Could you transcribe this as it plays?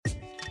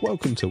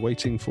Welcome to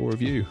Waiting for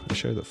Review, a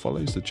show that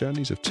follows the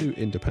journeys of two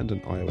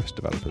independent iOS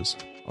developers.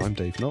 I'm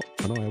Dave Knott,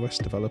 an iOS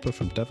developer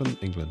from Devon,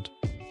 England.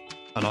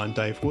 And I'm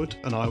Dave Wood,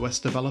 an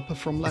iOS developer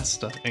from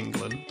Leicester,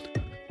 England.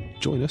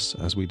 Join us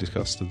as we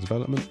discuss the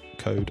development,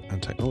 code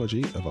and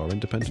technology of our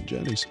independent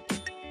journeys.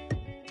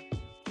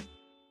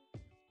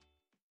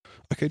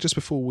 Okay, just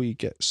before we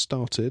get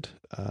started,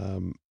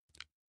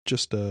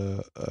 just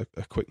a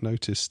quick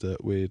notice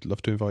that we'd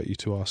love to invite you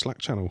to our Slack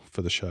channel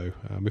for the show.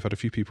 We've had a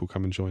few people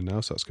come and join now,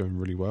 so that's going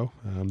really well.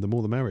 The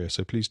more the merrier,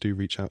 so please do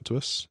reach out to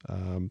us.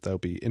 There'll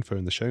be info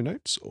in the show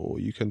notes, or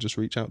you can just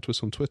reach out to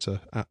us on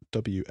Twitter at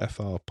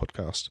WFR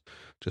Podcast.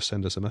 Just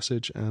send us a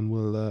message and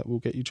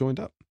we'll get you joined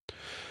up.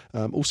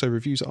 Also,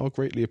 reviews are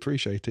greatly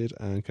appreciated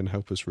and can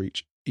help us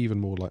reach even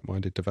more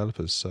like-minded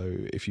developers. So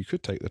if you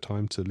could take the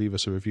time to leave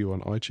us a review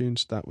on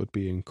iTunes, that would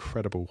be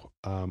incredible.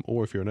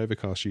 Or if you're an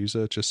Overcast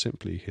user, just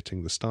simply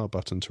hitting the star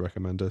button to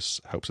recommend us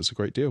helps us a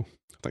great deal.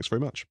 Thanks very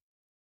much.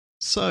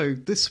 So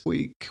this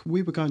week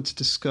we were going to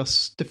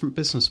discuss different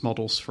business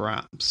models for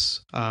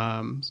apps,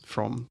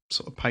 from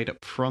sort of paid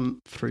up front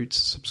through to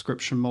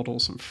subscription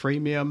models and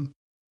freemium,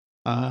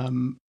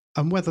 and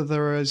whether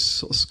there is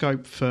sort of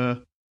scope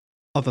for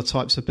other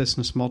types of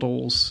business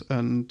models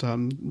and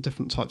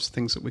different types of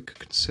things that we could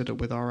consider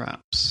with our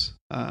apps.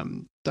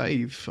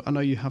 Dave, I know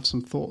you have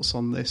some thoughts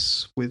on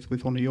this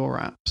with one of your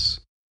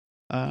apps.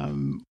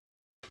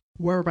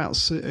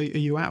 Whereabouts are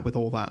you at with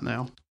all that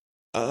now?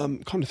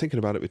 Kind of thinking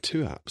about it with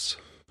two apps.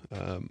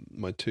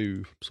 My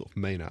two sort of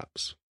main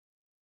apps,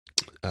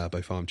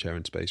 both Armchair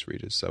and Space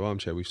Readers. So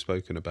Armchair we've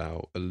spoken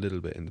about a little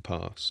bit in the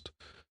past,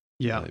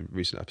 in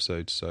recent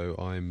episodes. So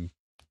I'm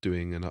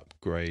doing an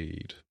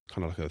upgrade,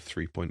 kind of like a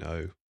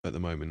 3.0 at the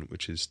moment,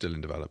 which is still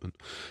in development.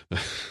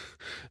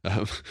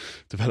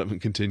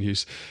 Development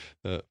continues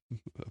at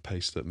a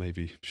pace that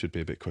maybe should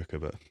be a bit quicker,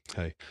 but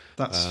hey.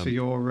 That's for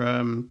your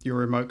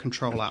remote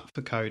control app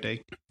for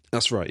Kodi.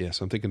 That's right, yes.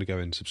 I'm thinking of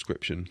going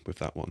subscription with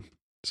that one.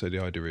 So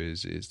the idea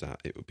is that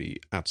it will be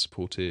ad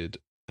supported,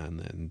 and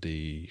then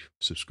the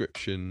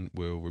subscription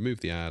will remove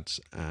the ads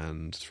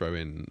and throw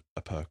in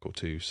a perk or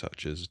two,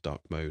 such as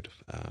dark mode.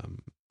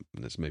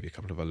 And there's maybe a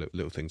couple of other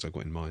little things I've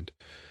got in mind.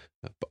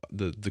 But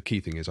the key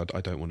thing is I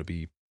don't want to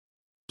be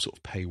sort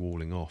of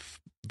paywalling off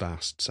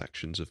vast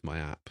sections of my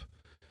app.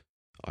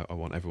 I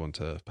want everyone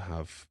to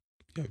have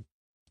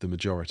the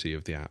majority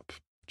of the app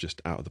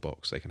just out of the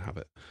box. They can have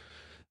it.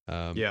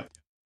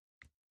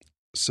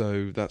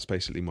 So that's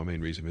basically my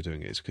main reason for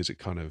doing it, is because it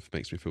kind of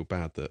makes me feel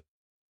bad that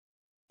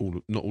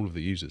not all of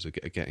the users are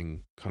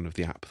getting kind of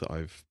the app that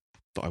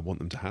I want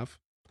them to have.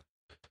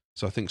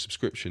 So I think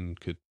subscription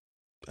could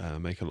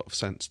make a lot of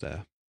sense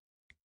there,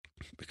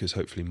 because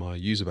hopefully my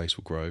user base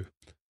will grow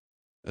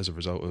as a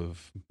result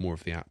of more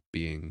of the app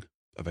being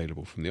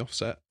available from the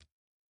offset,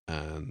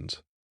 and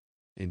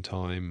in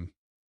time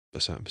a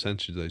certain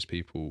percentage of those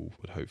people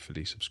would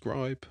hopefully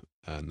subscribe,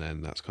 and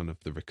then that's kind of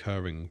the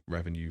recurring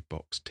revenue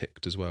box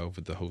ticked as well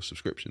with the whole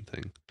subscription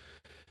thing,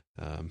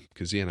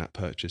 because the in-app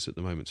purchase at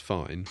the moment's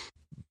fine,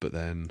 but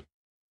then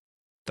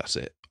that's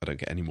it. I don't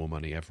get any more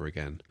money ever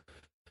again,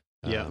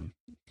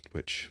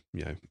 which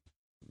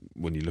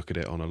when you look at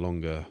it on a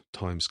longer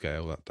time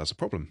scale, that's a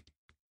problem,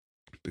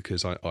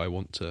 because I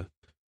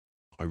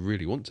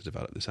really want to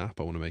develop this app.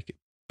 I want to make it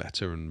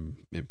better and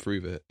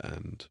improve it,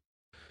 and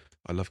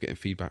I love getting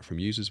feedback from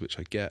users, which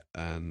I get,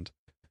 and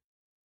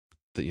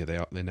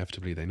that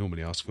they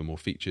normally ask for more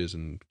features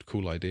and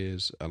cool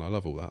ideas, and I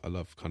love all that. I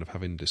love kind of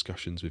having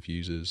discussions with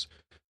users,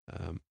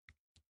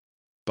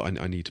 but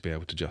I need to be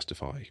able to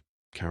justify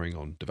carrying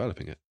on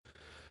developing it.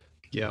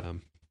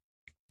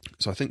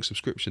 So I think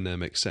subscription there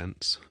makes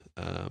sense,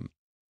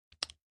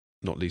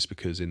 not least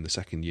because in the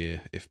second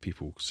year, if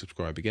people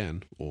subscribe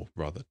again, or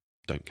rather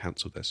don't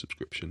cancel their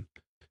subscription,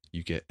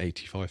 you get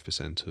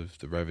 85% of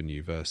the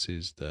revenue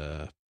versus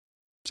the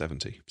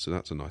 70%. So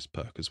that's a nice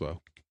perk as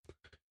well.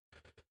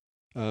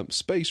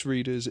 Space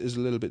Readers is a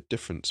little bit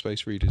different.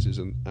 Space Readers is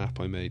an app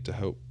I made to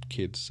help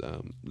kids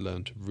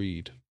learn to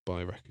read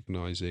by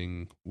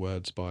recognising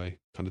words by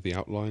kind of the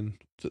outline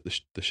that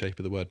the shape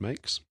of the word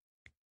makes.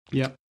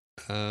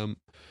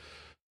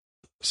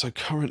 So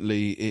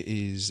currently it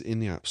is in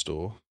the App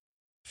Store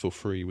for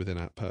free with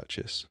in-app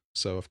purchase.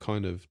 So I've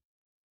kind of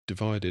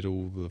divided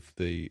all of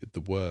the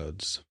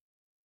words.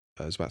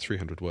 There's about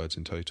 300 words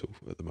in total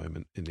at the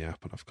moment in the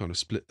app, and I've kind of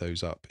split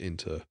those up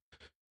into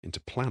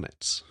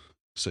planets.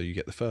 So you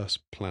get the first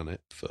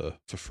planet for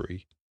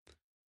free,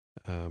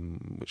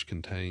 which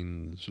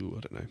contains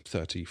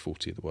 30,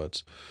 40 of the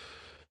words,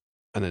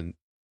 and then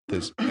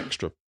there's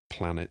extra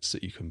planets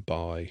that you can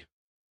buy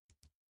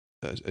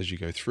as you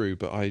go through.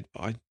 But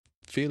I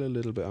feel a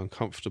little bit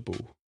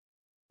uncomfortable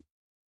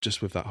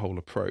just with that whole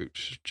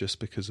approach, just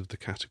because of the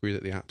category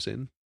that the app's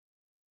in.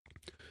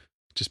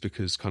 Just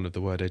because kind of the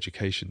word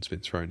education's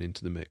been thrown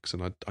into the mix,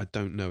 and I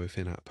don't know if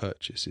in-app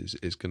purchase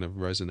is going to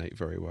resonate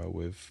very well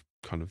with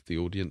kind of the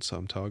audience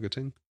I'm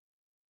targeting.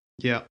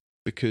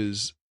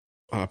 Because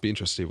I'd be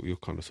interested what your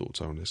kind of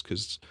thoughts are on this,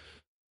 because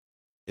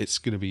it's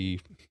going to be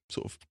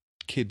sort of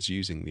kids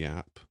using the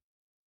app,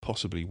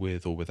 possibly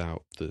with or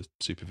without the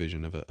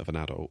supervision of an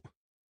adult.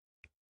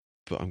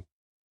 But I'm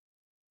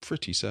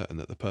pretty certain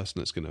that the person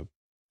that's going to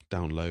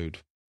download,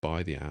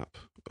 buy the app,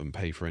 and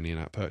pay for any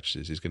in-app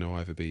purchases is going to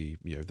either be,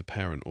 the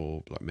parent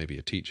or like maybe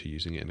a teacher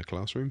using it in a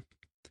classroom.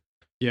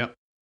 Yeah.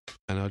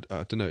 And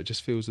I don't know, it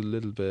just feels a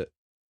little bit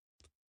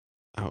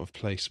out of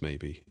place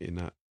maybe in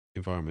that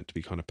environment to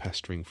be kind of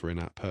pestering for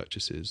in-app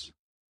purchases.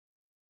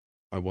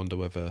 I wonder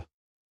whether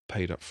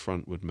paid up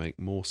front would make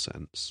more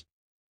sense,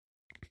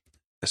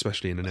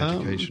 especially in an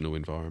educational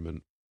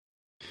environment.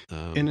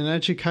 In an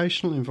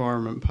educational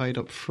environment, paid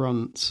up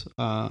front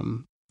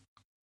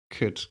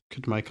could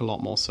make a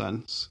lot more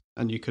sense,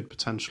 and you could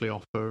potentially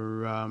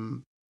offer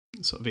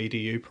sort of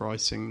EDU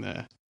pricing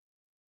there.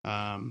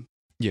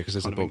 Because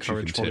there's a box you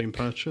can tick. Volume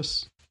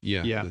purchase.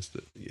 Yeah.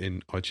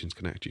 In iTunes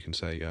Connect, you can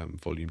say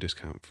volume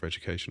discount for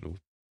educational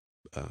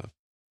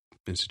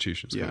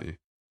institutions, can't you?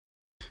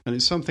 And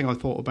it's something I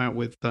thought about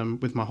with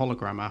my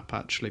hologram app,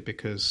 actually,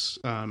 because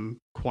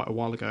quite a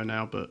while ago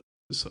now, but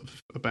sort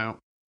of about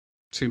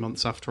 2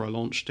 months after I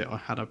launched it, I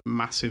had a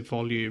massive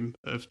volume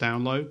of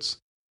downloads.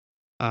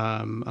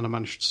 And I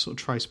managed to sort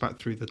of trace back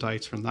through the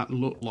data, and that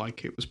looked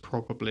like it was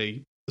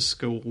probably a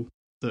school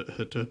that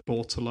had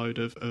bought a load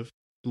of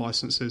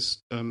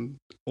licenses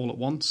all at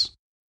once.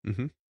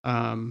 Mm-hmm.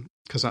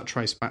 Because that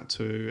traced back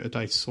to a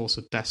data source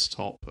of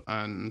desktop,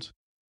 and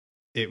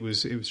it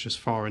was just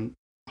far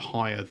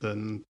higher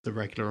than the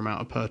regular amount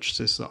of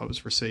purchases that I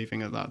was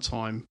receiving at that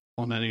time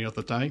on any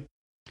other day.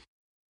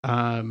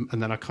 And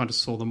then I kind of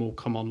saw them all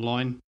come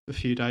online a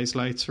few days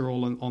later,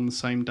 all on the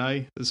same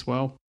day as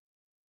well.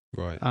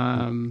 Right.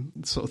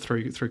 Sort of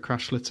through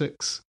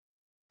Crashlytics.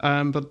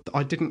 But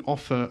I didn't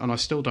offer, and I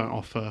still don't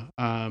offer,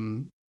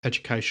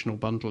 educational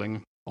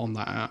bundling on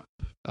that app.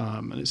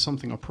 And it's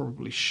something I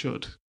probably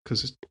should,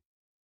 because,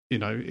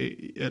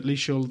 at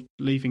least you're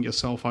leaving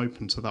yourself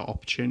open to that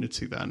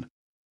opportunity then.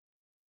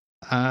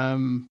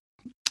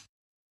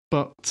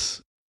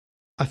 But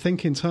I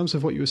think in terms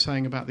of what you were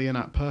saying about the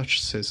in-app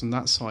purchases and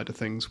that side of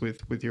things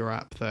with your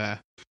app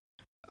there,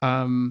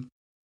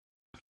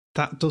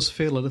 that does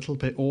feel a little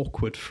bit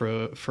awkward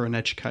for an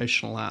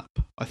educational app,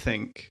 I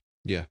think.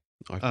 Yeah,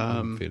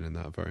 I'm feeling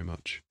that very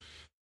much.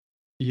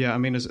 Yeah, I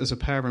mean, as a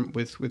parent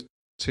with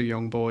 2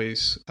 young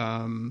boys,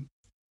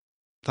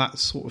 that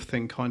sort of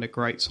thing kind of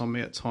grates on me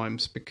at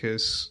times,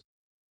 because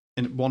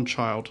one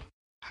child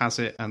has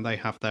it and they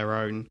have their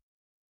own.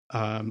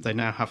 They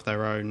now have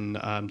their own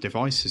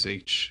devices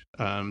each.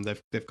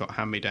 They've got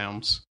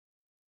hand-me-downs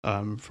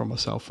from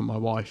myself and my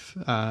wife.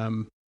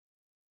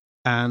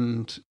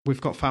 And we've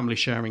got family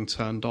sharing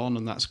turned on,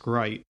 and that's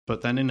great.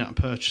 But then in-app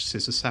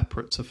purchases are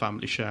separate to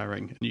family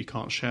sharing, and you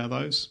can't share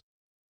those.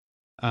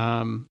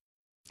 And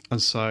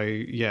so,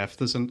 yeah, if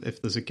there's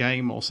a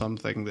game or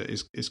something that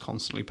is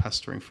constantly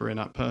pestering for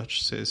in-app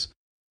purchases,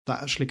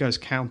 that actually goes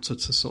counter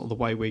to sort of the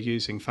way we're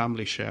using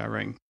family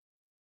sharing.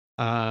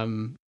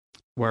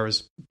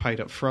 Whereas paid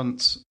up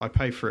front, I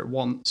pay for it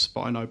once,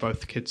 but I know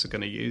both the kids are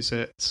going to use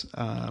it.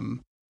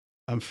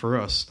 And for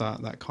us,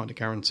 that kind of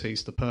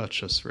guarantees the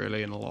purchase,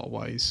 really, in a lot of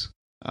ways.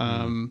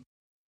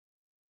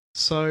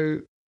 So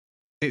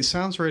it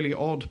sounds really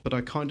odd, but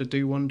I kind of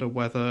do wonder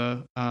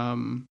whether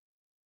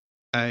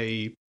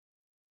a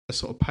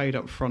sort of paid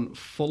up front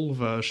full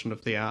version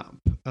of the app,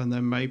 and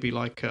then maybe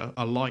like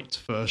a light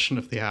version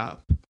of the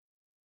app,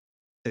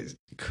 it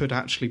could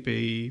actually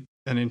be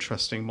an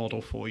interesting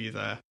model for you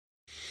there.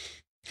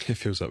 It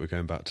feels like we're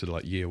going back to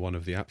like year 1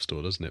 of the App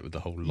Store, doesn't it? With the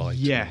whole light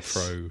and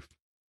pro.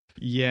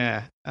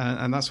 Yeah,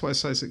 and that's what it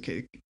says.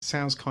 It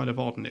sounds kind of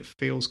odd, and it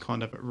feels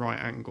kind of at right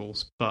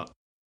angles. But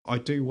I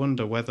do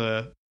wonder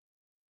whether,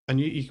 and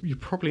you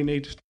probably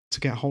need to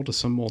get hold of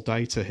some more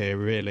data here,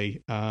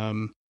 really.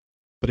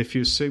 But if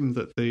you assume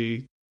that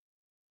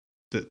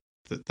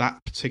that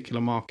particular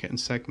market and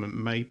segment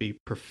may be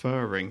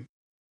preferring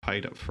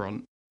paid up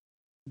front,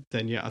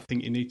 then yeah, I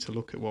think you need to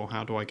look at, well,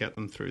 how do I get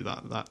them through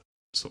that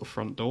sort of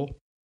front door?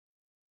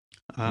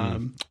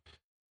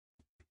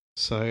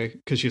 So,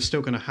 because you're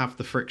still going to have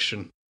the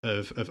friction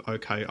of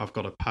okay, I've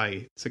got to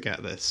pay to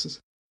get this.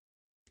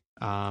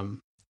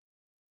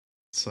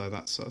 So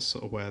that's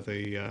sort of where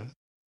the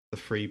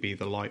freebie,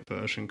 the light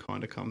version,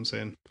 kind of comes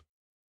in.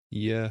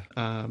 Yeah.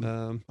 I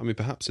mean,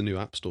 perhaps a new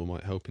App Store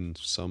might help in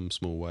some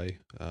small way,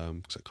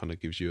 because it kind of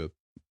gives you a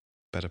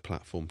better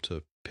platform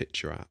to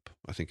pitch your app,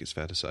 I think it's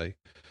fair to say.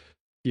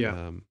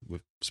 Yeah.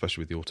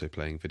 Especially with the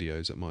auto-playing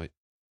videos, it might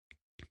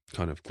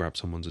kind of grab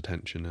someone's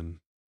attention and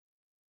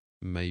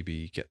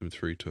maybe get them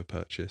through to a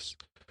purchase.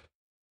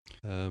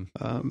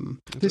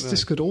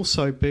 This could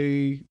also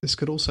be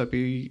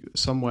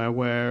somewhere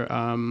where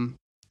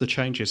the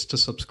changes to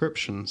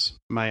subscriptions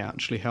may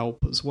actually help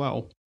as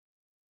well.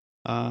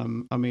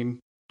 I mean,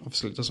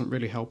 obviously, it doesn't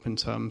really help in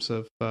terms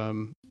of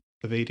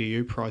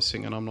EDU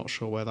pricing, and I'm not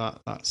sure where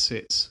that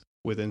sits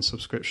within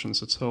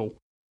subscriptions at all.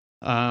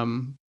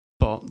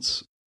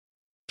 But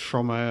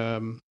from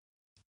a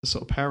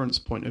sort of parent's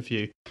point of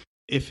view,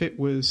 if it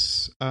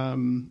was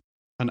an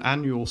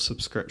annual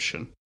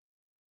subscription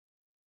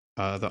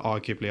that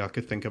arguably I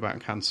could think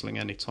about cancelling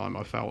any time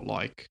I felt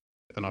like,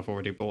 and I've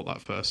already bought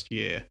that first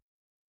year,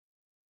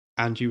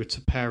 and you were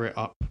to pair it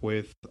up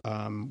with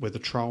a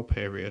trial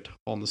period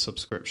on the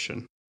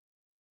subscription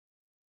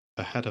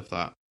ahead of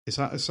that, is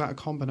that a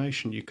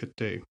combination you could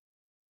do?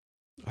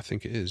 I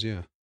think it is,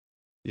 yeah.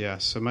 Yeah,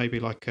 so maybe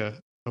like a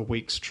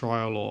week's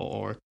trial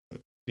or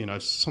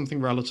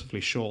something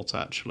relatively short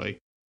actually.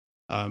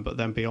 But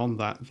then beyond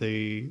that,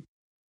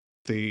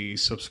 the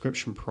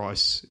subscription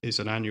price is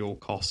an annual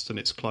cost, and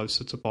it's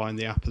closer to buying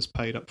the app as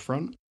paid up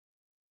front.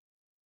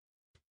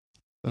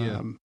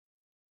 Yeah.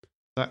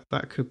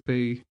 That could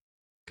be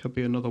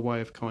another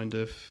way of kind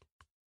of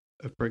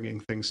bringing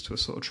things to a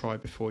sort of try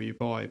before you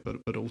buy, but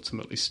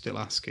ultimately still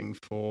asking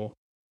for,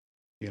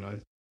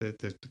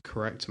 the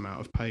correct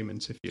amount of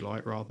payment, if you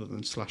like, rather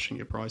than slashing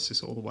your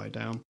prices all the way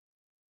down.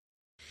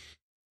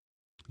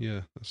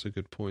 Yeah, that's a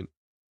good point.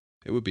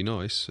 It would be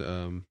nice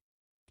to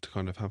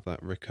kind of have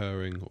that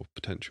recurring or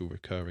potential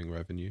recurring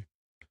revenue.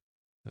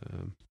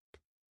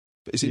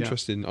 But it's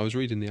interesting. I was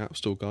reading the App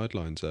Store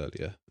guidelines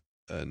earlier,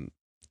 and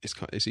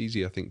it's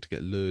easy, I think, to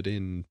get lured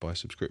in by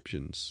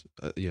subscriptions.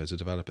 As a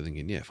developer,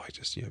 thinking, if I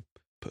just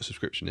put a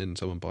subscription in,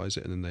 someone buys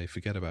it, and then they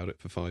forget about it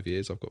for 5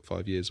 years. I've got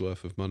 5 years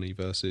worth of money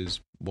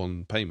versus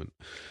one payment.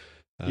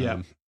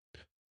 But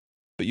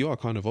you are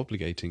kind of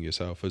obligating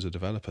yourself as a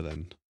developer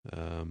then.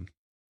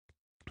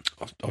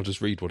 I'll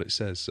just read what it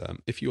says.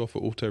 If you offer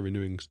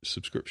auto-renewing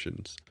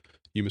subscriptions,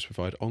 you must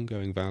provide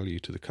ongoing value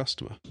to the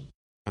customer,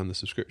 and the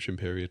subscription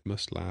period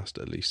must last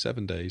at least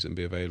 7 days and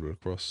be available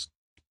across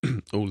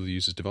all of the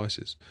user's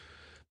devices.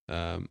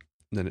 Then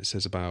it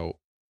says about,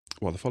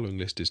 while the following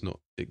list is not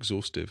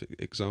exhaustive,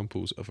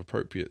 examples of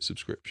appropriate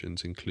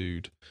subscriptions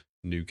include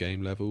new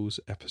game levels,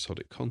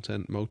 episodic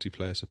content,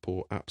 multiplayer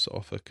support, apps that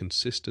offer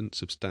consistent,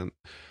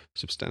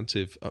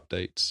 substantive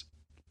updates,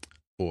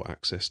 or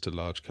access to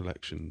large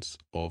collections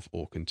of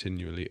or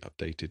continually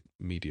updated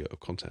media or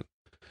content.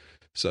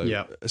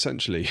 So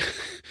essentially,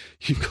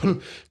 you've got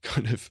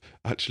kind of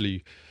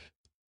actually,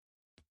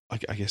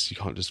 I guess you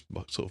can't just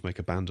sort of make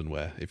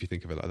abandonware, if you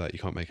think of it like that. You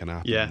can't make an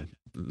app and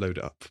load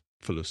it up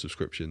full of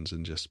subscriptions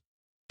and just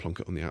plonk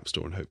it on the App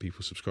Store and hope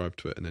people subscribe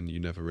to it, and then you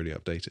never really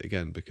update it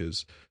again,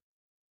 because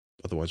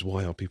otherwise,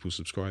 why are people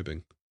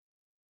subscribing?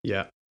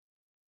 Yeah.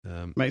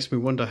 Makes me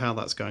wonder how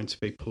that's going to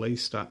be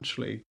policed,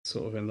 actually,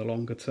 sort of in the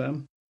longer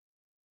term.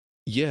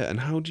 Yeah, and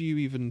how do you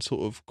even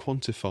sort of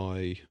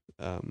quantify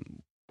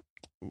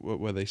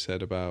where they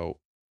said about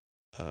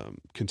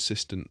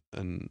consistent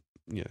and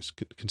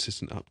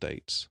consistent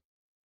updates?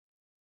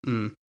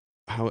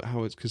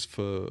 How it's, because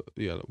for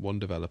one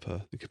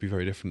developer it could be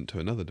very different to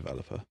another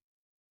developer.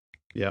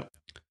 Yeah.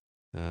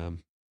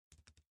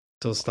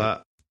 Does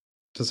that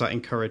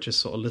encourage a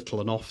sort of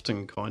little and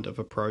often kind of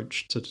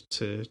approach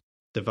to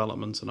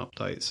development and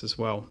updates as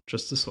well,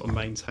 just to sort of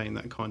maintain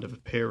that kind of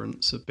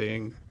appearance of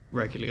being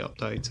regularly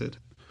updated?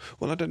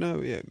 Well, I don't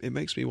know. It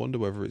makes me wonder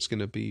whether it's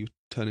going to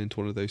turn into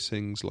one of those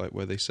things like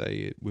where they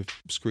say with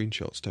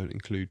screenshots don't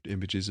include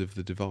images of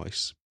the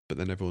device, but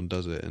then everyone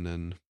does it, and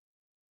then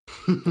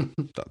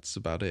that's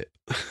about it.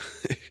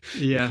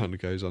 It kind of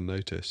goes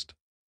unnoticed.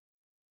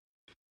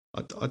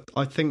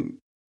 I think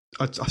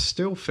I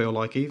still feel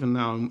like even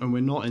now, and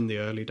we're not in the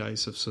early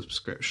days of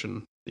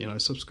subscription.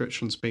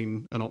 Subscription's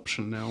been an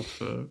option now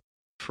for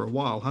a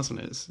while, hasn't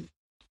it? It's a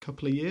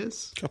couple of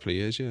years.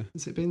 Yeah.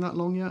 Has it been that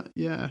long yet?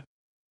 Yeah.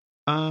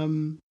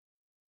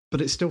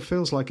 But it still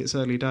feels like it's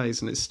early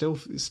days, and it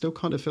still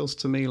kind of feels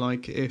to me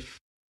like if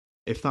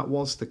that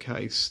was the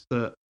case,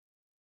 that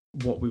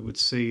what we would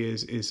see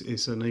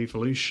is an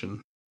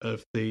evolution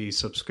of the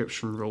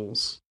subscription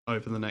rules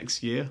over the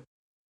next year.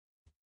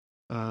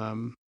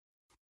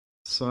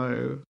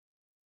 So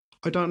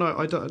I don't know.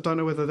 I don't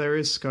know whether there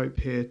is scope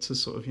here to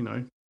sort of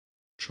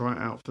try it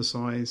out for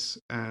size,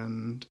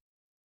 and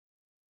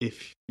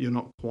if you're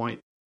not quite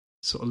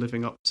sort of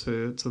living up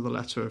to the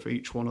letter of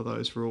each one of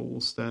those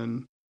rules,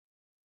 then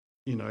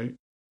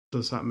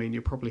does that mean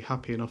you're probably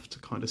happy enough to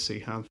kind of see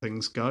how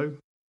things go,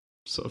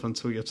 sort of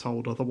until you're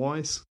told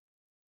otherwise?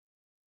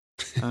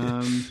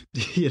 Not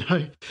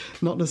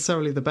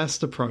necessarily the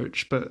best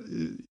approach, but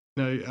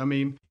I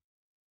mean,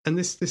 and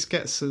this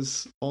gets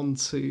us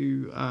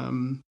onto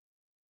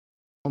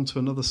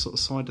another sort of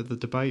side of the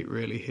debate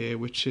really here,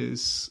 which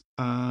is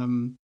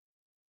the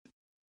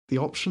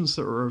options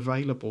that are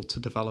available to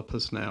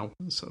developers now,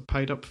 sort of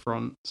paid up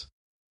front,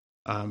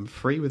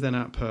 free with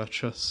in-app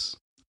purchase,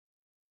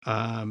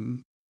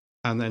 and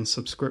then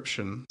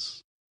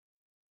subscriptions.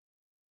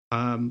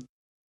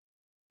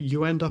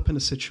 You end up in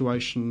a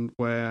situation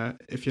where,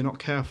 if you're not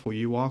careful,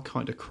 you are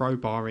kind of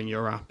crowbarring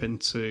your app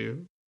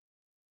into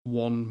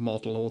one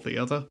model or the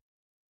other,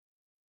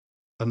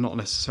 and not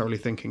necessarily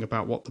thinking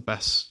about what the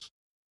best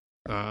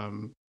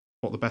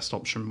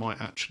option might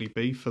actually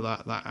be for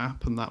that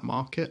app and that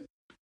market.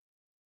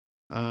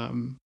 I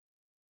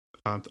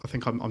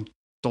think I'm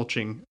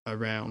dodging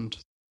around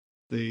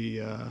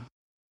the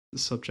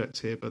subject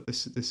here, but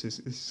this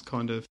is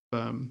kind of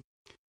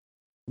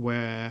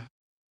where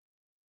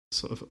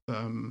sort of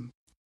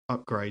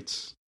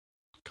upgrades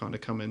kind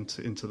of come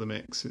into the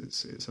mix.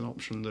 It's an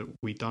option that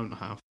we don't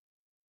have.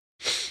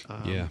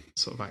 Yeah.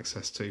 sort of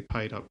access to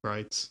paid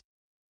upgrades.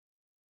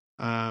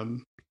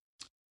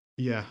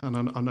 Yeah,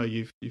 and I know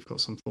you've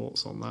got some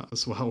thoughts on that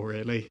as well,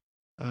 really,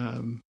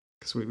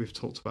 because we've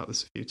talked about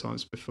this a few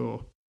times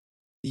before.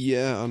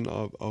 Yeah, and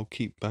I'll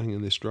keep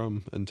banging this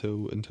drum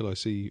until I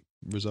see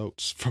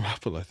results from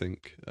Apple. I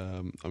think.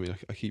 I mean,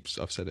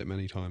 I've said it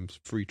many times.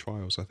 Free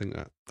trials. I think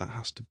that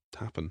has to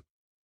happen.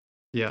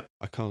 Yeah,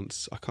 I can't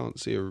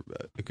see a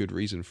good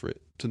reason for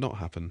it to not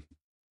happen.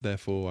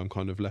 Therefore, I'm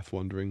kind of left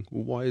wondering,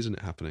 well, why isn't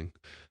it happening?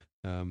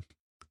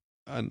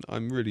 And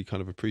I'm really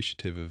kind of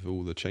appreciative of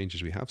all the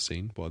changes we have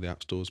seen while the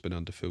App Store's been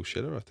under Phil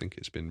Schiller. I think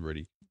it's been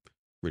really,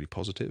 really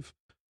positive.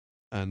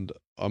 And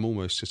I'm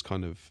almost just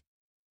kind of,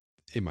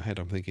 in my head,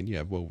 I'm thinking,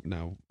 yeah, well,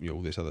 now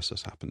all this other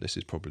stuff's happened. This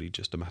is probably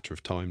just a matter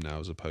of time now,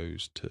 as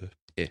opposed to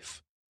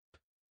if.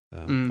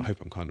 I hope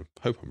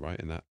I'm right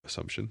in that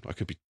assumption. I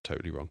could be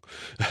totally wrong,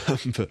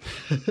 but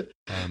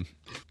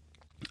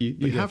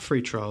you have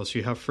free trials.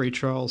 You have free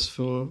trials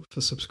for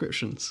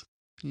subscriptions.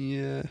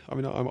 Yeah, I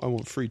mean, I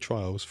want free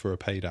trials for a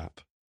paid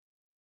app.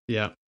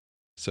 Yeah.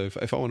 So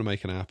if I want to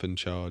make an app and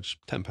charge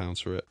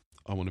 £10 for it,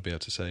 I want to be able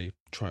to say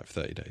try it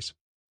for 30 days,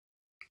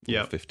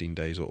 Yeah, 15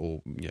 days,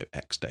 or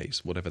X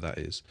days, whatever that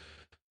is.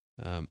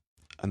 And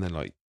then,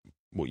 like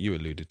what you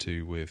alluded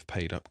to with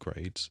paid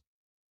upgrades,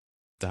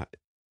 that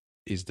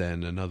is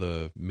then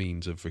another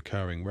means of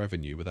recurring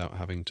revenue without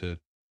having to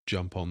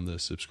jump on the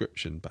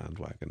subscription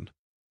bandwagon.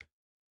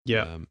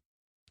 Yeah.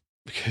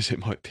 Because it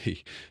might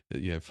be,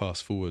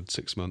 fast forward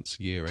 6 months,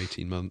 a year,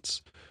 18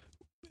 months,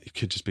 it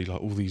could just be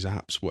like all these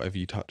apps, whatever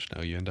you touch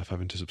now, you end up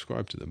having to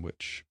subscribe to them,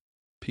 which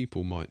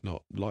people might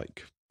not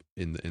like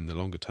in the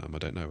longer term. I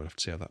don't know. We'll have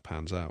to see how that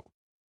pans out.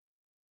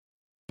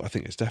 But I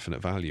think there's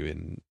definite value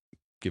in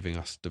giving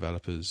us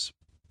developers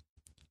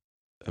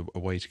a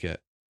way to get.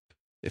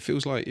 It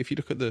feels like if you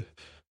look at the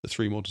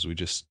three models we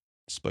just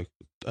spoke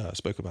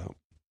about,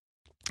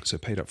 so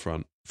paid up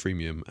front,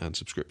 freemium, and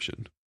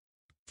subscription.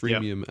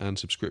 Freemium and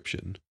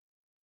subscription,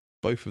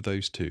 both of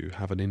those two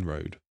have an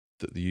inroad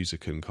that the user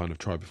can kind of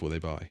try before they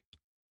buy.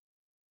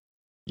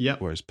 Yeah.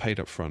 Whereas paid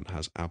up front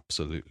has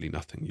absolutely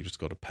nothing. You just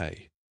got to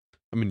pay.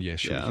 I mean, yeah,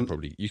 sure, you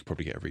could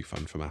probably get a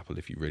refund from Apple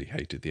if you really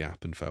hated the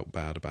app and felt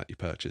bad about your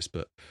purchase,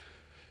 but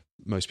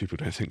most people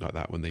don't think like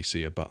that when they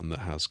see a button that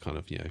has kind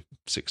of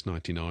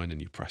 $6.99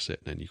 and you press it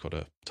and then you've got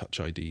a Touch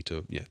ID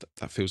to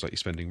that feels like you're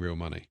spending real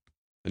money,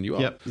 and you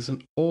are. Yep, there's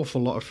an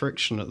awful lot of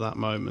friction at that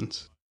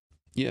moment.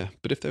 Yeah,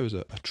 but if there was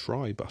a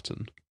try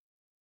button,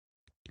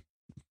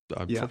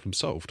 problem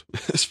solved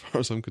as far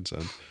as I'm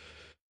concerned.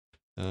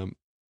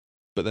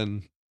 But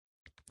then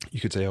you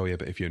could say, oh yeah,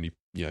 but if you only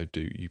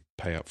you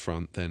pay up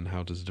front, then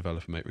how does a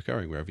developer make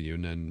recurring revenue?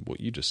 And then what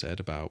you just said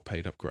about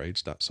paid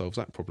upgrades, that solves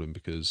that problem,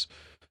 because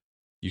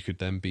you could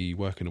then be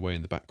working away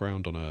in the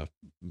background on a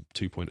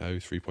 2.0,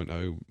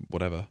 3.0,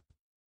 whatever,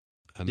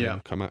 and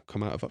then come out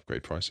of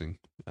upgrade pricing.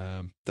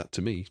 That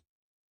to me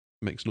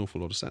makes an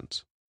awful lot of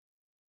sense.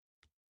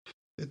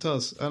 It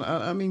does, and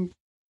I mean,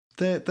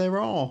 there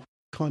are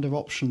kind of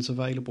options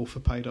available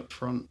for paid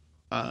upfront,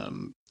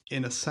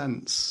 in a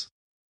sense,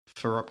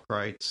 for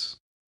upgrades.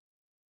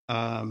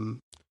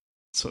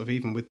 Sort of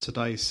even with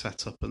today's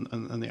setup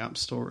and the App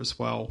Store as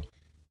well.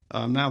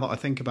 Now that I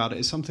think about it,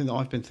 it's something that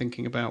I've been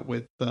thinking about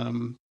with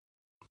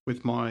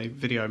my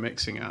video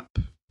mixing app,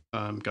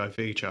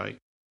 GoVJ.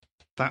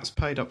 That's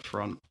paid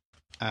upfront,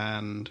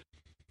 and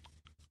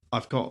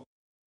I've got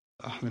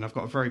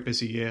a very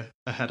busy year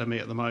ahead of me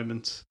at the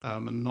moment,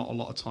 and not a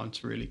lot of time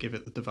to really give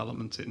it the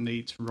development it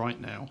needs right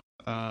now.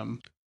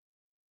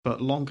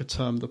 But longer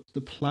term,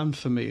 the plan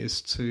for me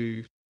is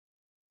to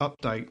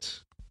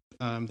update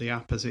the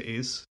app as it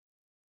is.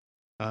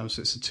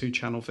 So it's a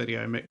 2-channel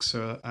video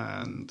mixer,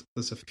 and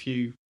there's a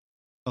few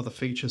other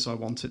features I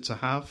want it to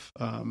have.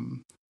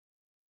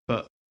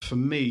 But for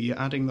me,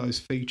 adding those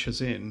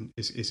features in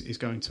is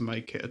going to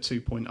make it a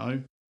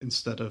 2.0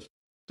 instead of,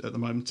 at the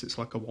moment, it's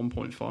like a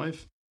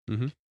 1.5.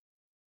 Mm-hmm.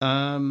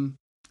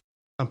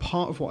 And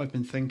part of what I've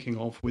been thinking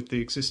of with the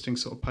existing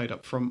sort of paid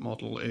up front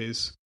model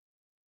is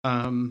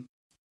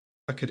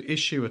I could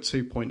issue a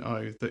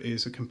 2.0 that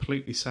is a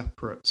completely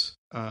separate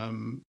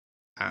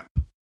app.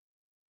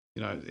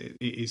 It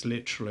is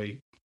literally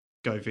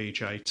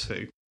GoVJ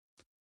 2.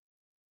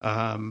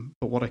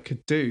 But what I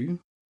could do,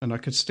 and I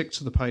could stick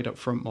to the paid up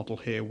front model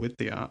here with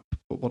the app,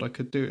 but what I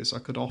could do is I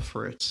could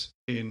offer it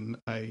in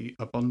a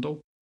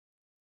bundle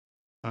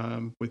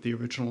with the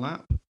original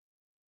app.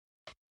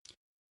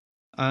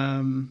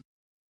 And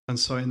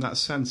so in that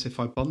sense, if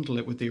I bundle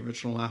it with the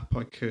original app,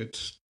 I could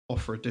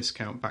offer a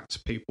discount back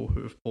to people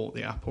who have bought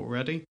the app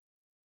already.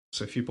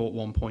 So if you bought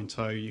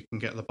 1.0, you can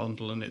get the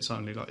bundle, and it's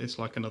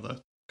like another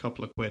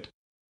couple of quid,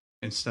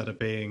 instead of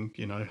being,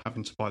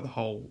 having to buy the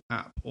whole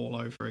app all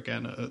over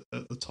again at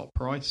the top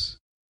price.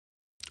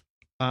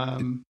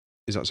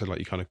 Is that so like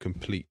you kind of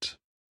complete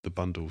the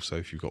bundle? So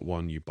if you've got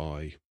one, you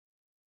buy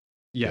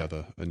the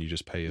other, and you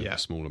just pay a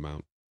small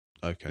amount?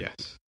 Okay.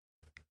 Yes.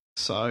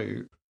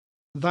 So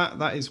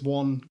that is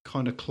one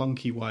kind of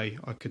clunky way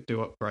I could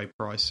do upgrade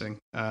pricing.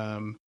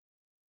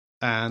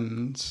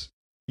 And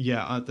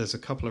there's a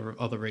couple of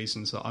other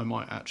reasons that I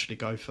might actually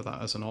go for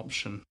that as an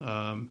option.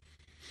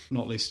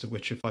 Not least of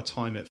which, if I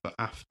time it for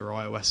after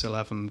iOS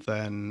 11,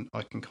 then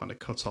I can kind of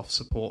cut off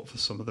support for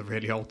some of the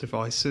really old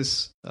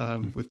devices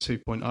with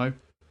 2.0,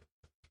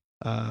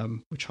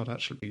 which I'd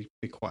actually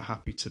be quite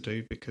happy to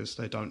do because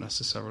they don't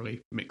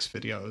necessarily mix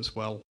video as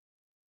well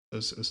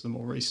as the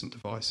more recent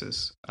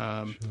devices.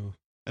 Sure.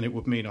 And it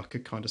would mean I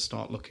could kind of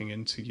start looking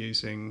into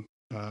using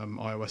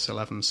iOS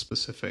 11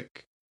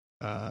 specific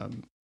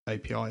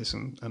APIs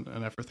and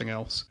everything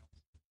else.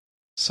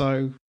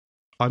 So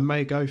I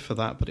may go for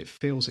that, but it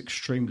feels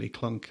extremely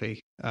clunky.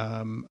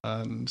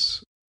 And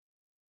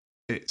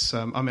it's,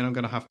 I'm going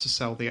to have to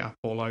sell the app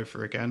all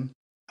over again.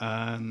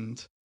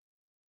 And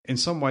in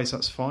some ways,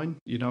 that's fine.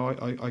 You know,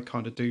 I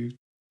kind of do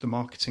the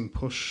marketing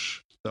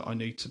push that I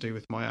need to do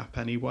with my app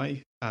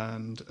anyway.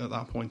 And at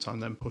that point, I'm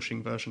then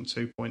pushing version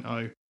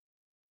 2.0.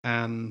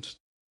 And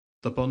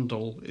the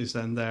bundle is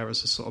then there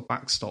as a sort of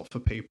backstop for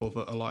people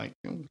that are like,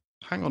 oh,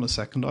 hang on a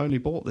second, I only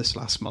bought this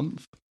last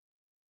month.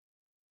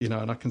 You know,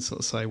 and I can sort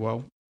of say,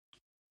 well,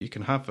 you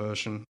can have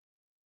version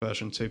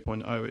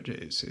 2.0.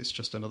 It's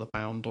just another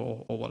pound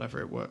or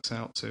whatever it works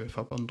out to if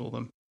I bundle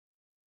them.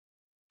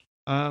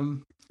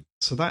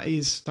 So that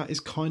is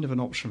kind of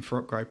an option for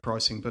upgrade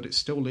pricing, but it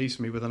still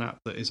leaves me with an app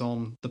that is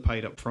on the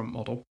paid upfront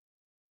model.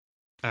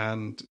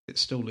 And it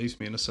still leaves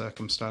me in a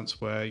circumstance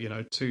where, you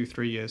know,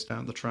 2-3 years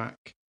down the track,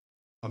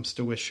 I'm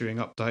still issuing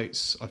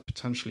updates. I've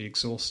potentially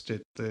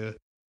exhausted the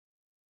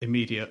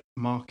immediate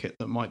market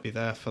that might be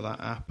there for that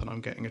app, and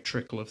I'm getting a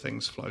trickle of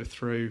things flow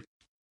through.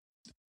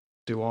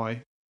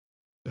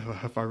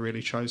 Have I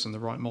really chosen the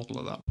right model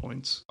at that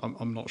point?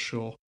 I'm not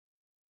sure.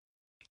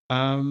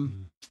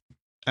 And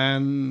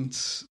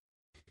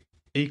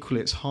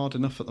equally, it's hard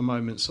enough at the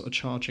moment, sort of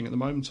charging. At the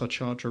moment, I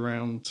charge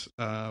around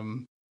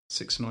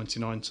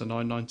 $6.99 to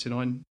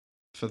 $9.99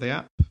 for the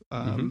app.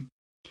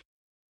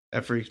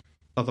 Every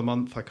other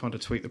month, I kind of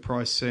tweak the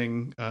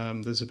pricing.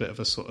 There's a bit of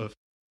a sort of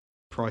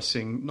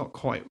pricing, not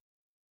quite.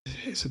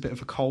 It's a bit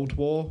of a cold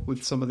war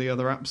with some of the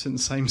other apps in the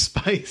same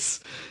space.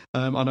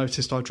 I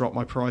noticed I dropped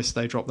my price,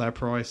 they dropped their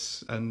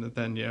price, and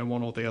then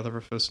one or the other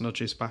of us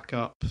nudges back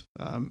up.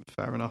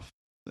 Fair enough.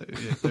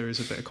 There is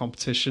a bit of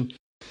competition.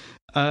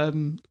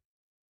 I'm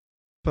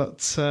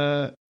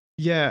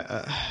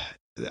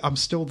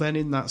still then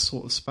in that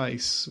sort of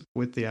space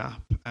with the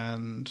app,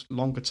 and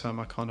longer term,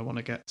 I kind of want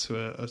to get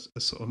to a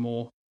sort of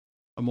more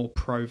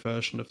pro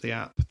version of the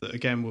app that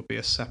again would be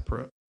a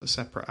separate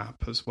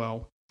app as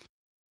well.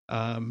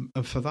 And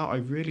for that, I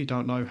really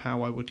don't know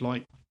how I would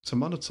like to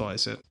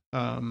monetize it.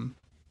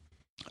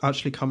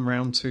 Actually, come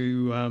around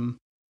to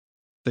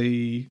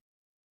the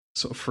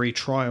sort of free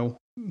trial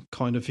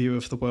kind of view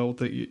of the world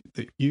that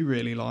you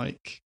really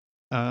like,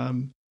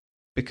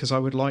 because I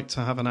would like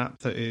to have an app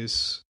that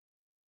is,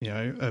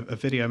 a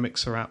video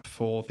mixer app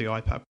for the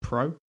iPad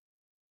Pro,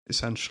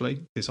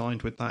 essentially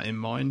designed with that in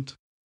mind.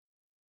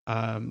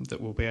 That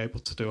will be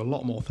able to do a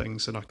lot more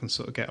things than I can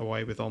sort of get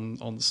away with on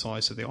the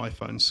size of the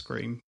iPhone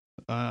screen.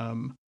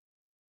 For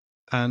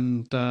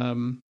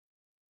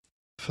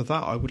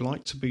that, I would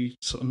like to be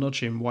sort of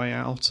nudging way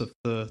out of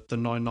the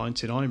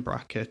 $9.99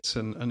 bracket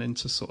and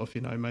into sort of,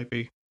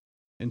 maybe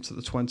into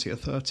the 20 or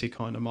 30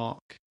 kind of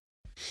mark.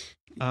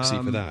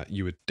 See, for that,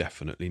 you would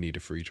definitely need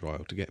a free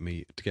trial to get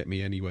me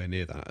anywhere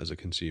near that as a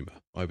consumer.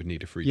 I would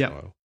need a free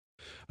trial.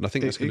 And I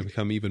think that's going to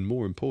become even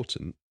more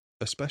important,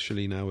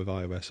 especially now with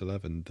iOS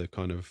 11,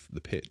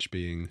 the pitch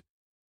being,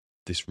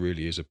 this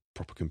really is a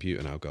proper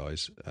computer now,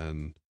 guys,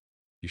 and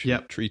you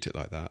should treat it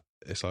like that.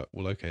 It's like,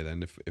 well, okay,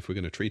 then if we're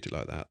going to treat it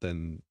like that,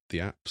 then the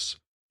apps,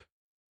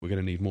 we're going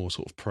to need more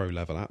sort of pro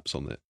level apps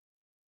on it,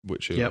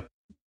 which are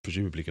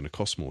presumably going to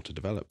cost more to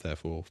develop,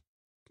 therefore,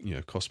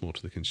 cost more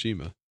to the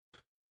consumer.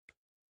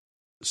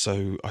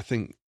 So I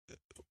think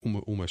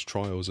almost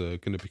trials are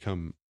going to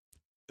become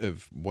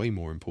of way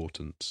more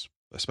importance,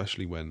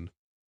 especially when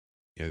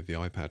the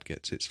iPad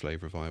gets its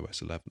flavour of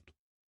iOS 11.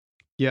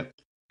 Yep.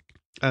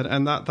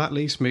 And that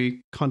leaves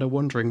me kind of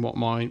wondering what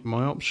my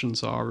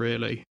options are,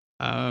 really.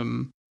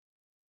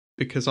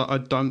 Because I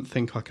don't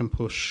think I can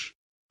push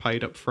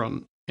paid up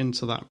front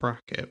into that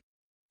bracket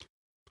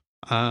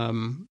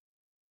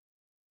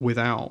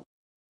without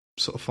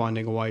sort of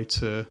finding a way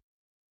to,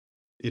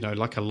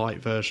 like a light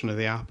version of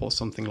the app or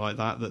something like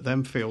that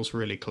then feels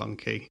really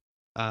clunky.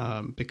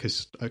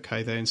 Because,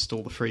 okay, they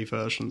install the free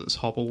version that's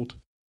hobbled,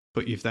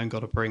 but you've then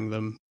got to bring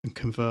them and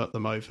convert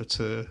them over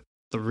to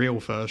the real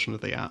version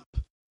of the app.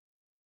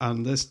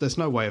 And there's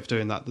no way of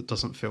doing that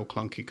doesn't feel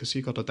clunky, because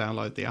you've got to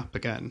download the app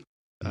again.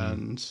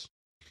 And,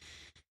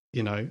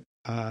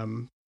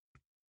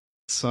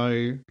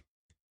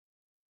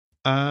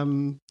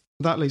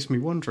 that leaves me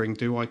wondering,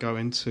 do I go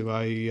into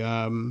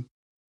a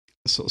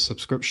sort of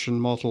subscription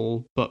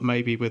model, but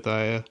maybe with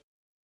a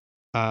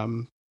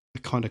kind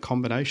of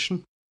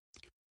combination?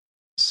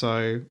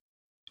 So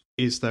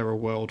is there a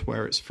world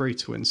where it's free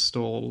to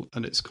install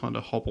and it's kind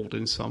of hobbled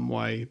in some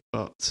way,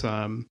 but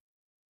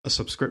a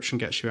subscription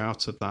gets you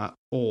out of that,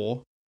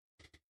 or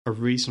a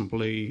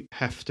reasonably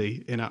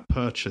hefty in-app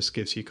purchase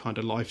gives you kind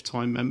of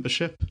lifetime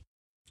membership?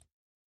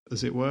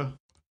 as it were.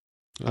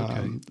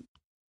 Okay.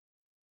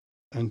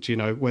 And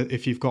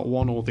if you've got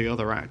one or the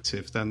other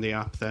active, then the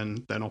app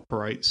then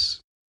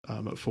operates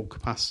at full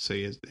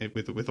capacity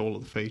with all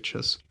of the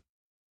features.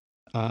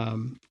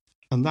 And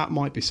that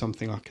might be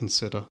something I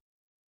consider,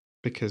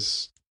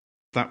 because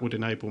that would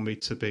enable me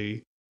to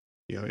be,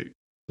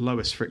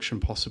 lowest friction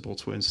possible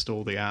to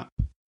install the app.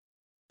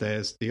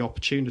 There's the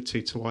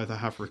opportunity to either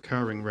have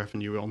recurring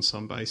revenue on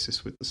some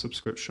basis with the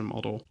subscription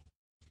model,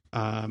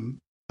 and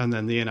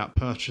then the in-app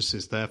purchase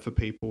is there for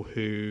people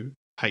who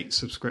hate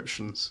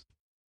subscriptions,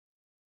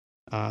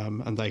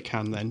 and they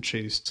can then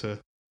choose to,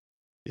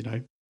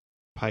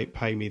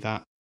 pay me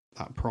that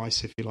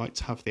price, if you like,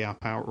 to have the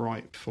app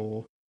outright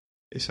for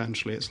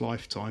essentially its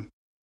lifetime.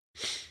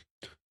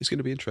 It's going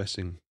to be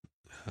interesting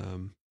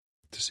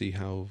to see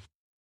how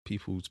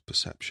people's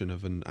perception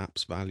of an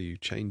app's value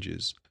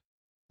changes,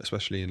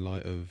 especially in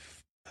light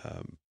of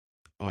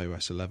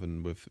iOS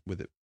 11 with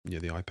it, the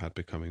iPad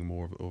becoming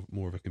more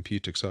of a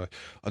computer. So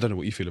I don't know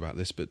what you feel about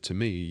this, but to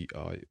me,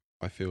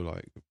 I feel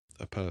like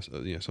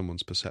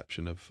someone's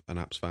perception of an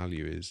app's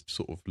value is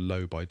sort of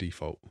low by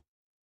default.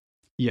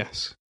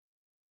 Yes.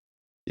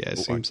 Yeah, it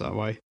seems that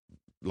way.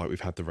 Like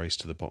we've had the race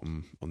to the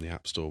bottom on the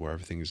App Store where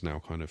everything is now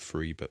kind of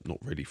free, but not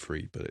really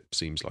free, but it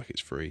seems like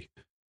it's free.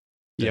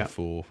 Yeah.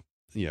 Therefore,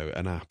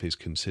 an app is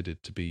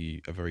considered to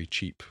be a very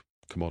cheap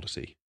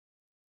commodity.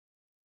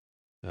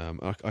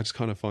 I just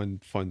kind of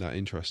find that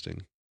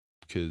interesting,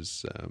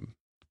 because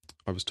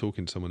I was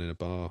talking to someone in a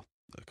bar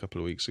a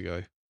couple of weeks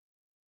ago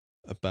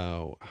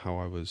about how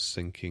I was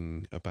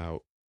thinking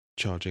about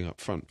charging up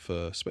front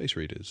for space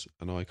readers,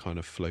 and I kind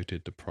of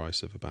floated the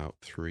price of about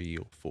 £3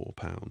 or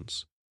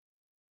 £4.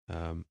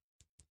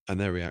 And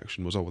their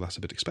reaction was, "Oh, well, that's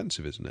a bit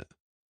expensive, isn't it?"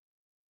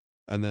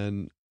 And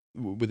then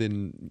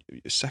within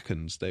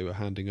seconds, they were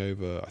handing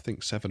over, I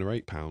think, £7 or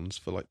 £8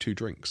 for like 2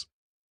 drinks.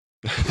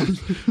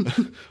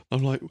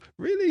 I'm like,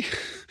 really?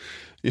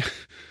 Yeah.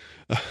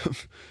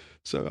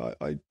 So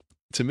I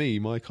to me,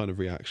 my kind of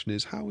reaction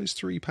is, how is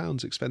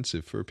 £3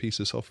 expensive for a piece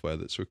of software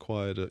that's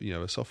required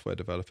a software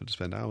developer to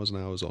spend hours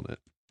and hours on it?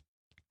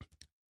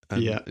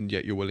 And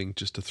yet you're willing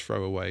just to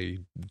throw away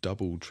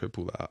double,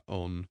 triple that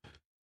on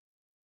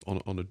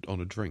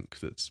a drink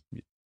that's,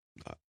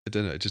 I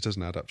don't know, it just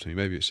doesn't add up to me.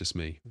 Maybe it's just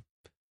me.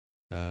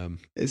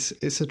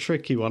 It's a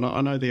tricky one.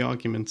 I know the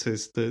argument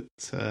is that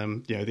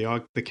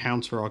the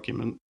counter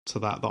argument to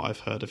that I've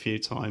heard a few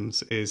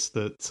times is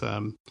that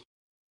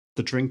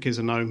the drink is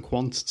a known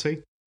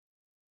quantity.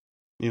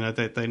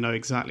 They know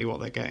exactly what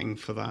they're getting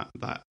for that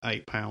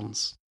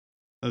 £8,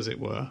 as it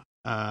were,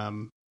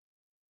 and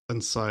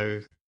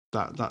so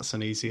that's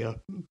an easier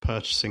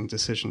purchasing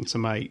decision to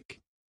make.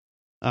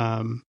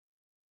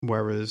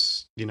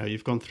 Whereas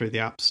you've gone through the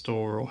App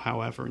Store or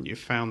however, and you've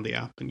found the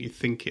app, and you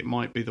think it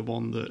might be the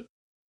one that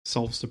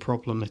solves the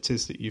problem it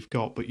is that you've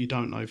got, but you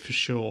don't know for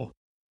sure.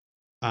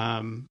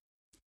 And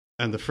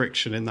the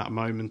friction in that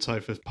moment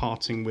over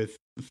parting with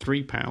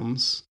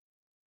 £3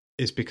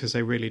 is because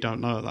they really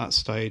don't know at that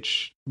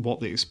stage what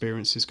the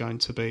experience is going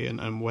to be,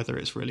 and whether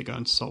it's really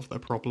going to solve their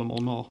problem or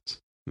not.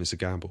 It's a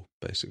gamble,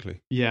 basically.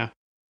 Yeah.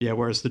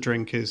 Whereas the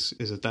drink is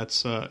a dead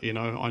cert.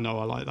 I know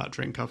I like that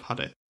drink. I've had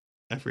it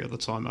every other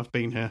time I've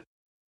been here.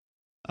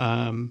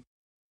 And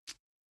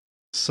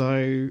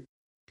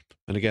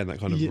again, that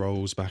kind of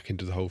rolls back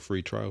into the whole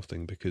free trial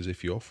thing, because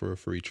if you offer a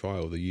free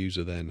trial, the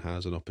user then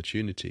has an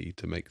opportunity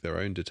to make their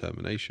own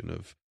determination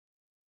of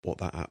what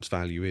that app's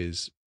value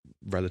is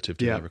relative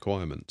to their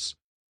requirements.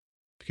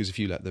 Because if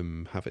you let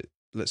them have it,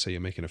 let's say you're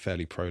making a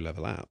fairly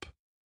pro-level app,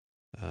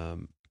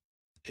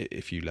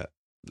 if you let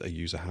a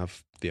user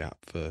have the app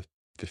for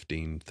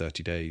 15,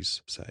 30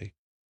 days, say,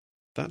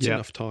 that's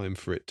enough time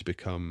for it to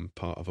become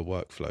part of a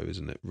workflow,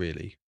 isn't it,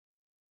 really?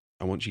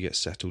 And once you get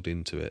settled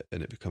into it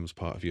and it becomes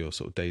part of your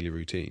sort of daily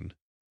routine,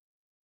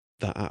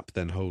 that app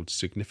then holds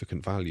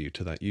significant value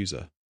to that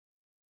user.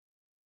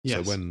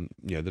 Yes. So when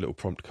the little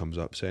prompt comes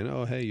up saying,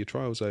 "Oh, hey, your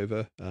trial's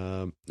over. If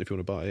you want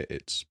to buy it,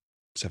 it's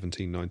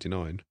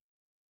 $17.99."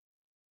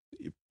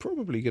 You're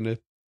probably gonna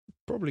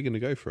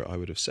go for it, I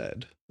would have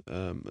said,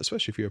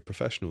 especially if you're a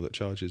professional that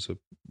charges a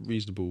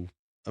reasonable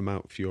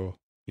amount for your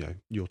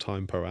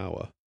time per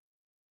hour.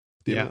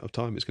 The amount of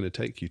time it's going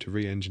to take you to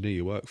re-engineer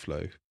your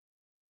workflow,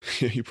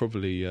 you're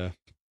probably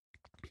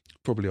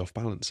off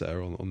balance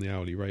there on the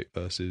hourly rate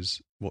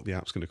versus what the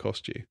app's going to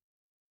cost you.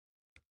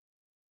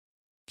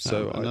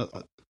 So,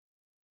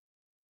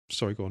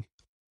 sorry, go on.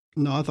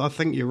 No, I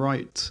think you're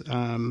right,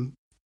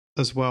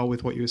 as well,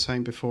 with what you were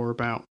saying before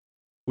about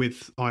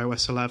with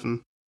iOS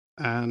 11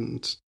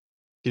 and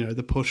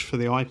the push for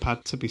the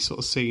iPad to be sort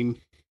of seen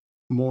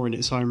more in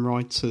its own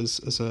right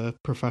as a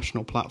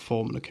professional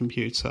platform and a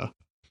computer.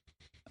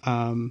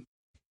 We're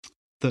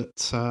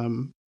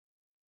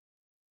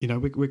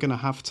going to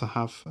have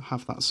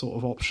that sort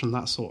of option,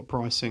 that sort of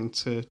pricing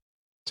to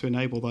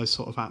enable those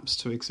sort of apps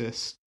to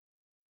exist.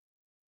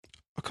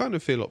 I kind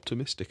of feel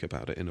optimistic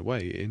about it in a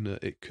way, in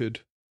that it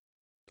could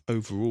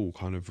overall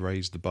kind of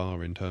raise the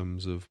bar in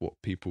terms of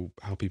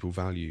how people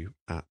value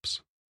apps,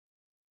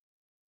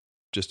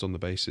 just on the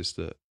basis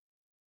that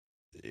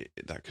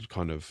that could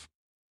kind of,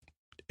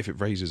 if it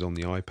raises on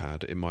the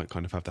iPad, it might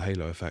kind of have the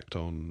halo effect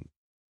on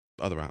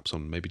other apps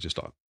on maybe just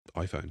like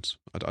iPhones.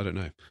 I don't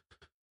know.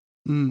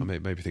 I may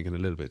be thinking a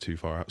little bit too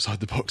far outside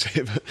the box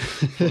here, but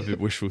a bit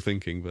wishful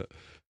thinking. But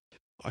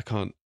I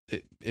can't.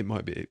 It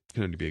might be. It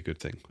can only be a good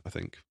thing, I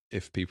think,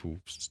 if people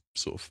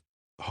sort of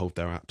hold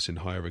their apps in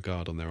higher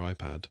regard on their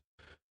iPad.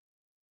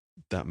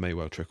 That may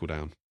well trickle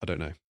down. I don't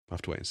know. I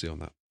have to wait and see on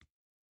that.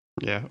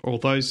 Yeah, all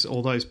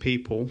those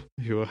people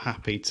who are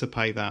happy to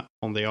pay that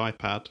on the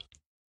iPad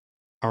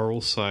are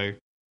also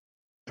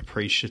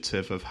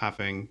appreciative of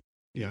having,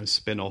 you know,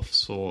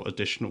 spin-offs or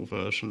additional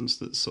versions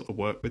that sort of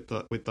work with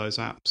those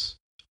apps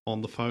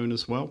on the phone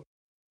as well.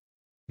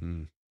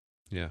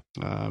 Yeah.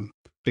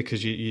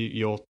 Because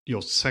your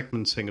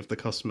segmenting of the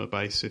customer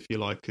base, if you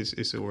like,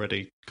 is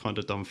already kind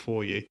of done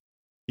for you.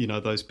 You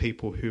know, those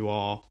people who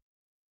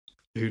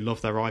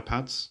love their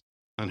iPads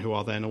and who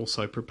are then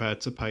also prepared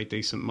to pay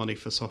decent money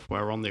for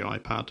software on the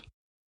iPad.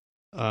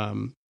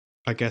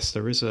 I guess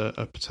there is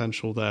a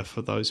potential there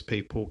for those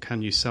people.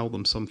 Can you sell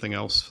them something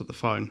else for the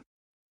phone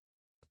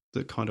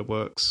that kind of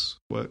works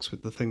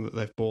with the thing that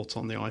they've bought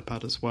on the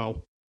iPad as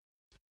well?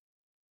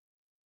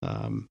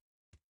 And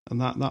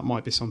that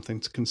might be something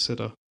to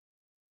consider.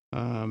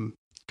 Kind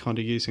of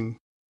using,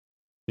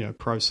 you know,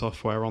 pro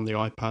software on the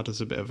iPad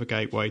as a bit of a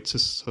gateway to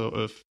sort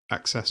of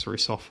accessory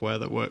software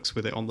that works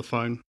with it on the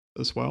phone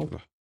as well.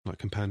 Like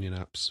companion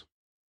apps.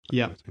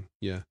 Yeah.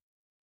 Yeah.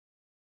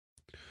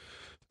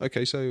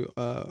 Okay, so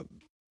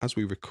as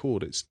we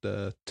record, it's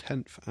the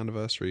 10th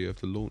anniversary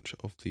of the launch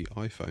of the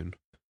iPhone.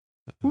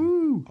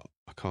 Woo!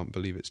 I can't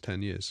believe it's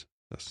 10 years.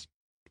 That's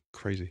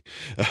crazy.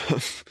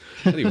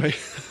 Anyway,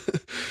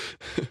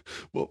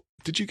 well,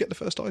 did you get the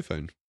first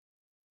iPhone?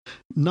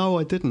 No,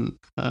 I didn't.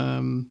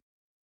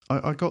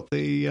 I got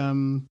the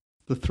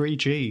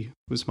 3G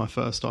was my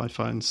first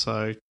iPhone,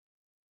 so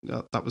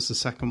that was the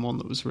second one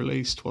that was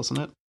released, wasn't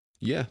it?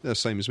 Yeah,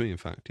 that's the same as me, in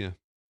fact. Yeah.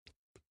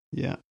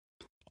 Yeah.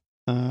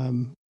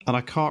 And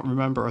I can't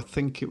remember. I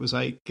think it was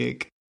 8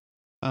 gig.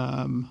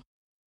 It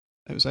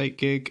was 8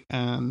 gig,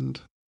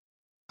 and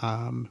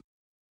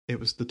it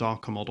was the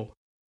darker model,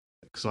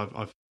 because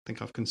I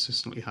think I've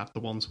consistently had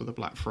the ones with a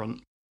black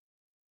front.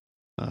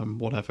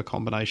 Whatever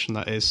combination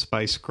that is,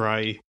 space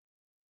grey,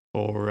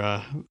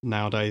 or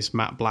nowadays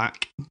matte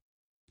black.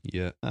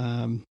 Yeah.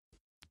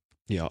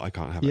 Yeah, I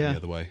can't have it any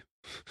other way.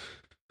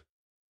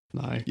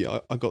 No.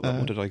 Yeah, I got that.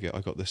 What did I get?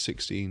 I got the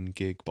 16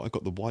 gig, but I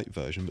got the white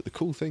version. But the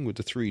cool thing with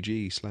the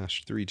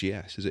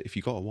 3G/3GS is that if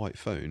you got a white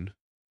phone,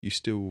 you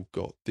still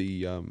got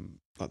the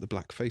like the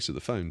black face of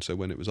the phone. So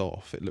when it was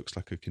off, it looks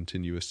like a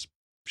continuous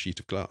sheet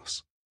of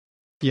glass.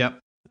 Yep.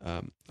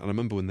 And I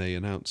remember when they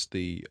announced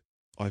the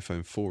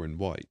iPhone 4 in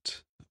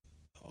white,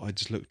 I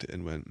just looked at it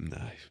and went,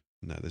 no,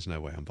 there's no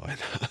way I'm buying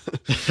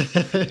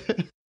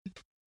that.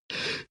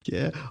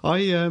 Yeah,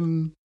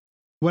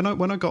 when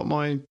I got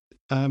my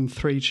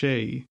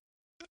 3G,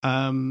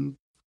 I'm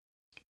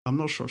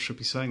not sure I should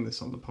be saying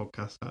this on the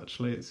podcast.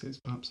 Actually, it's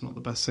perhaps not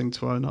the best thing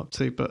to own up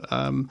to, but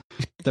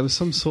there was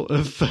some sort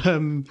of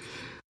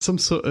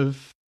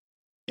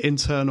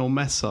internal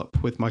mess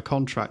up with my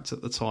contract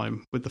at the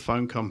time with the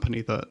phone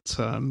company that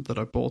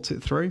I bought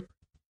it through.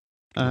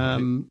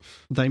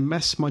 They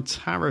messed my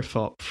tariff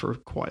up for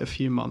quite a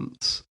few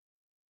months.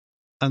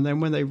 And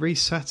then when they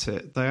reset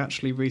it, they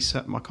actually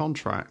reset my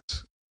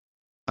contract.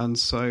 And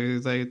so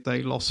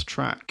they lost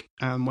track.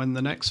 And when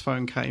the next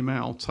phone came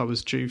out, I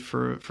was due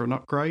for an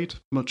upgrade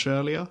much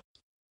earlier.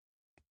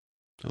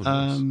 Oh,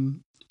 nice.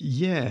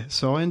 Yeah,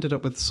 so I ended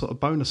up with a sort of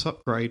bonus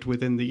upgrade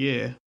within the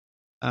year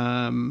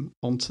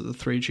onto the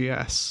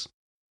 3GS.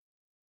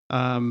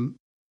 And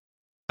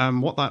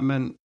what that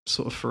meant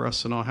sort of for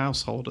us in our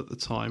household at the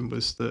time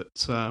was that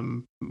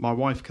my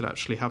wife could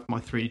actually have my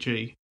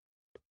 3G.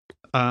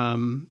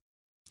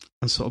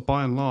 And sort of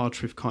by and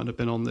large, we've kind of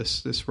been on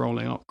this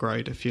rolling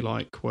upgrade, if you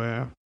like,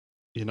 where,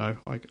 you know,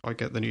 I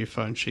get the new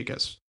phone, she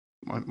gets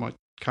my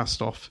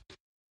cast off.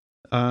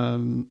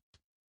 But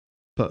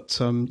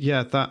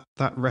yeah,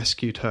 that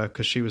rescued her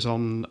because she was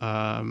on,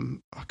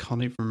 I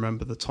can't even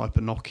remember the type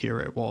of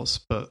Nokia it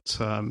was, but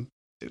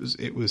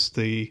it was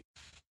the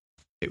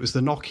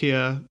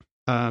Nokia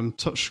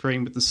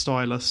touchscreen with the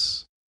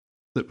stylus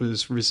that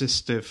was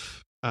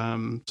resistive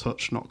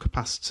touch, not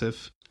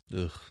capacitive.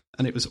 Ugh.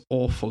 And it was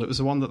awful. It was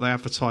the one that they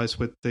advertised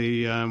with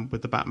the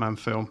Batman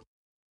film.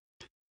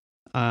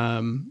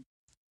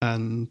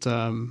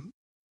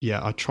 Yeah,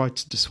 I tried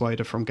to dissuade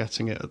her from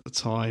getting it at the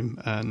time,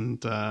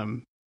 and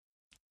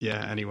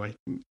yeah. Anyway,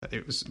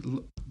 it was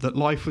that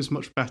life was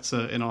much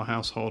better in our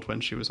household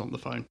when she was on the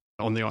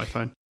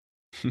iPhone.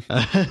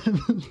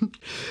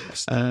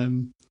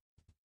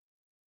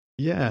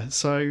 Yeah,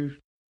 so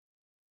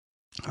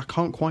I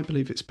can't quite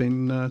believe it's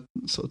been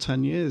sort of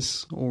 10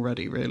 years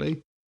already.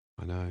 Really,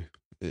 I know.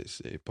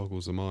 It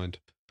boggles the mind.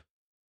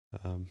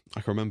 I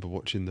can remember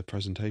watching the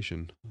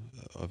presentation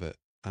of it,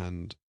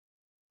 and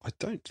I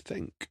don't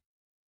think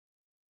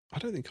I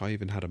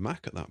even had a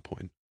Mac at that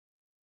point.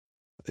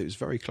 It was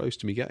very close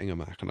to me getting a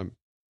Mac, and I'm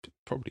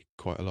probably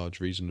quite a large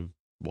reason of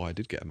why I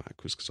did get a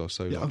Mac, was because I was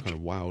so Yeah, like kind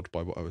of wowed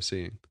by what I was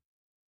seeing.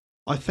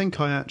 I think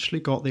I actually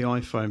got the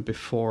iPhone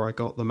before I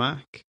got the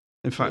Mac.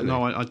 In fact, Really?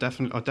 no, I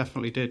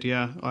definitely did.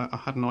 Yeah, I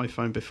had an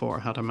iPhone before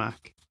I had a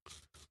Mac.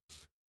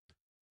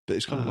 But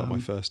it's kind of like my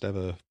first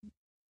ever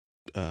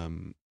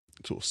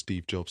sort of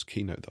Steve Jobs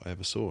keynote that I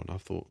ever saw, and I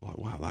thought, like,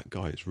 wow, that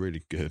guy is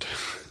really good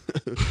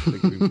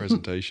at giving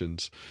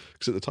presentations.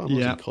 Because at the time I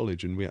was in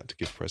college, and we had to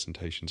give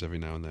presentations every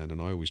now and then,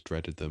 and I always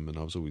dreaded them, and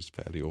I was always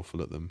fairly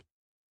awful at them.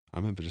 I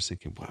remember just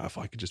thinking, wow, if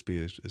I could just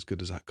be as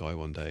good as that guy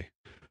one day,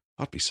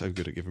 I'd be so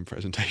good at giving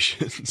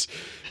presentations.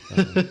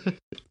 But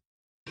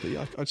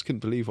yeah, I just couldn't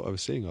believe what I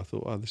was seeing. I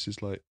thought, oh, this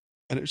is like,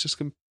 and it was just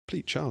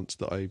complete chance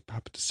that I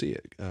happened to see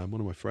it. One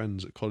of my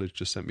friends at college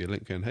just sent me a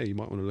link going, hey, you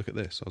might want to look at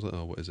this. I was like,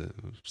 oh, what is it?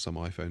 Some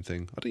iPhone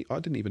thing. I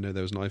didn't even know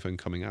there was an iPhone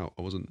coming out.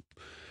 I wasn't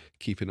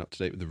keeping up to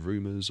date with the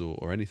rumors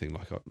or anything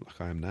like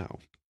I am now.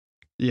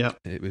 Yeah.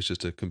 It was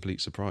just a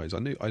complete surprise. I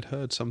knew I'd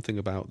heard something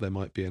about there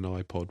might be an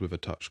iPod with a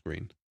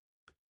touchscreen,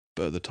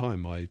 but at the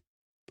time I'd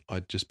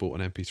just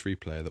bought an MP3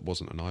 player that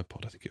wasn't an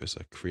iPod. I think it was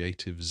a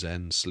Creative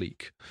Zen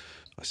Sleek,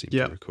 I seem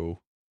to recall.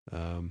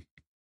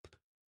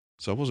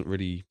 So I wasn't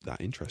really that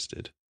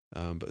interested.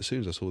 But as soon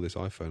as I saw this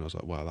iPhone, I was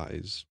like, wow,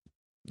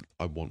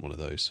 I want one of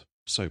those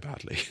so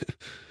badly.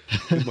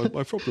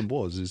 my problem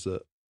is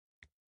that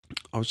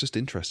I was just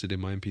interested in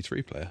my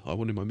MP3 player. I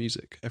wanted my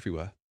music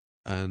everywhere.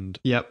 And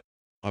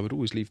I would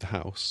always leave the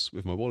house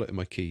with my wallet and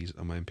my keys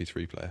and my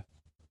MP3 player.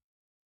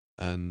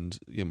 And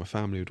my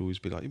family would always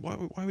be like, why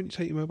wouldn't you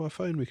take your mobile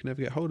phone? We can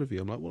never get hold of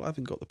you. I'm like, well, I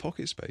haven't got the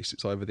pocket space.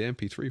 It's either the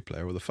MP3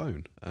 player or the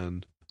phone.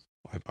 And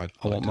I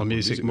want my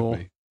music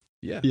more.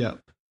 Yeah. Yeah.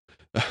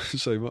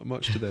 So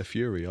much to their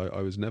fury,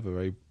 I was never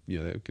they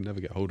could never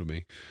get hold of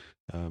me,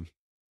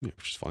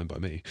 which is fine by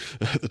me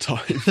at the time.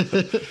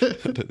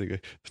 I don't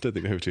think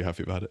they were too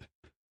happy about it.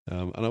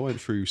 And I went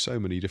through so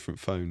many different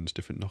phones,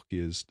 different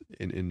Nokias,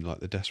 in like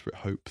the desperate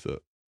hope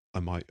that I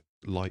might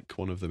like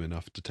one of them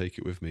enough to take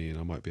it with me, and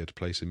I might be able to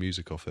play some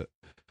music off it.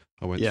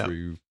 I went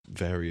through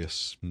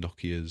various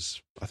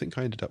Nokias. I think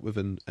I ended up with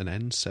an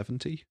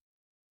N70.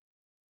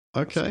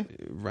 Okay.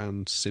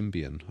 Around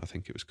Symbian, I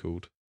think it was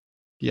called.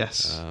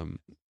 Yes.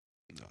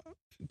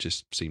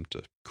 Just seemed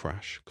to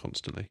crash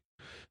constantly.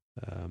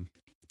 I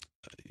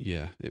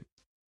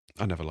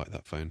never liked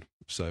that phone.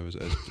 So as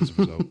a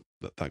result,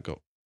 that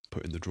got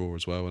put in the drawer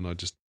as well, and I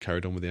just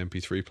carried on with the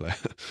MP3 player.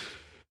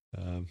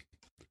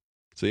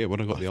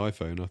 When I got the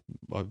iPhone,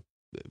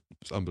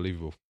 it's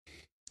unbelievable.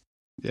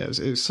 Yeah,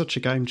 it was such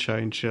a game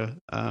changer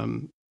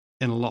in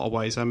a lot of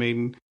ways. I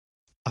mean,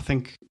 I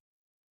think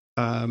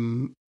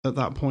at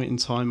that point in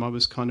time, I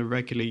was kind of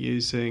regularly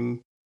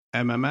using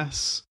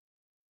MMS,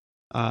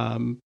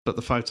 but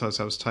the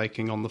photos I was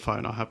taking on the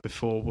phone I had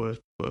before were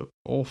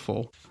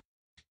awful.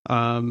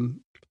 And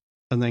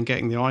then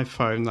getting the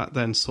iPhone, that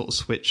then sort of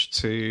switched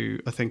to,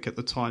 I think at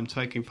the time,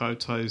 taking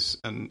photos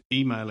and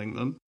emailing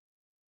them,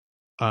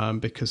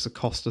 because the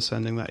cost of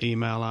sending that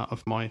email out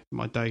of my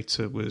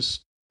data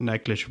was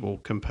negligible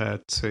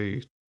compared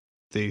to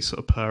the sort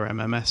of per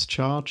MMS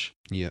charge.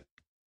 Yeah.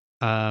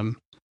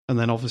 And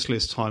then obviously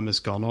as time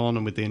has gone on,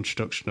 and with the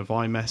introduction of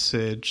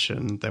iMessage,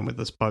 and then with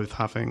us both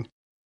having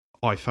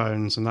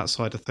iPhones and that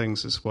side of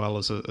things, as well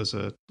as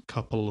a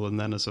couple and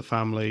then as a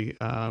family,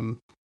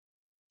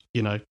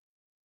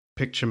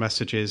 picture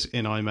messages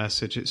in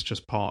iMessage, it's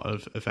just part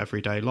of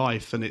everyday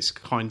life. And it's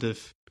kind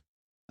of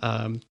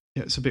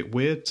it's a bit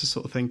weird to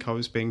sort of think I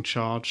was being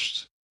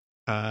charged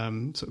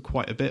sort of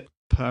quite a bit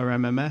per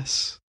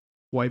MMS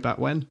way back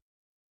when.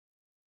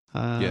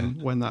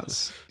 When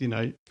that's,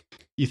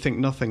 you think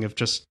nothing of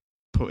just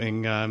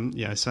putting,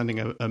 sending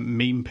a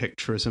meme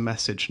picture as a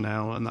message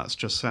now, and that's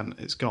just sent,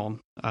 it's gone.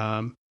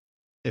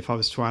 If I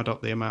was to add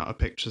up the amount of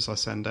pictures I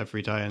send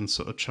every day and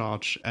sort of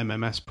charge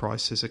MMS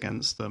prices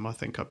against them, I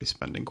think I'd be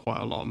spending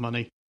quite a lot of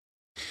money.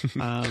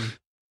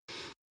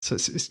 So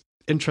it's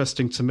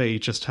interesting to me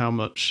just how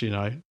much,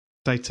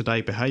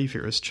 day-to-day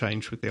behaviour has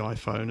changed with the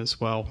iPhone as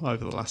well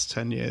over the last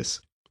 10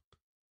 years.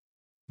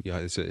 Yeah,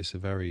 it's a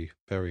very,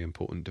 very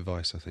important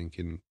device, I think,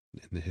 in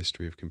the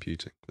history of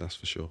computing. That's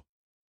for sure.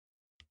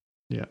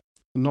 Yeah,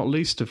 not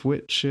least of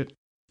which it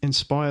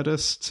inspired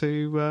us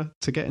to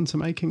get into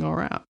making our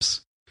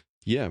apps.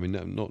 Yeah, I mean,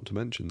 not to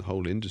mention the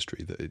whole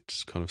industry that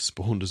it's kind of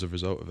spawned as a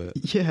result of it.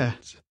 Yeah,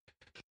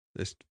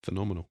 it's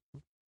phenomenal.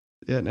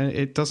 Yeah, and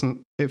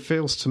it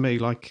feels to me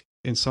like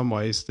in some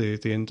ways the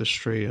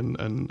industry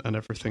and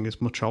everything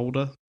is much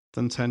older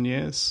than 10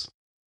 years.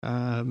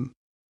 I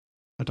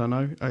don't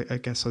know. I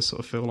guess I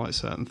sort of feel like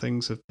certain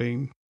things have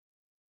been,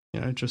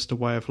 just a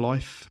way of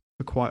life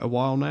for quite a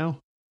while now.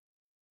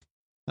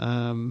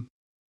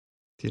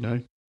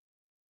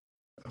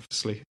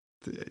 Obviously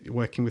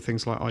working with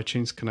things like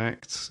iTunes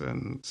Connect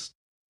and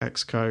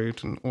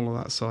Xcode and all of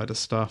that side of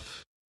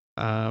stuff.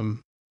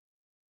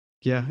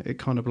 It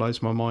kind of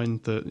blows my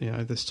mind that,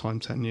 this time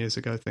 10 years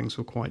ago, things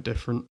were quite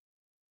different.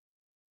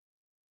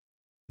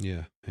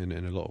 Yeah, in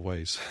a lot of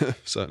ways,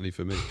 certainly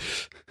for me.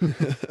 I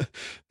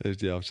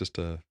was just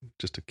a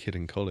kid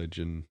in college,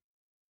 and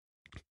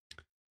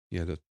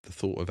the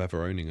thought of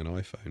ever owning an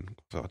iPhone.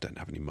 I don't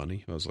have any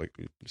money. I was like,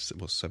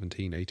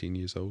 17, 18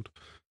 years old.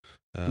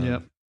 Yeah.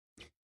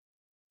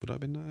 Would I have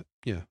been that?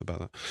 Yeah,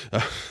 about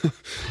that.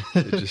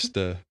 It just,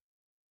 I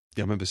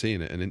remember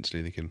seeing it and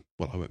instantly thinking,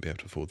 well, I won't be able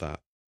to afford that,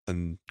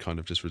 and kind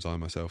of just resign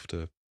myself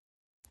to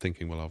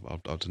thinking, well,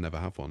 I'll just never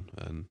have one.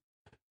 And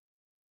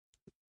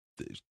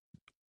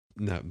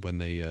now, when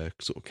they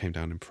sort of came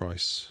down in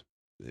price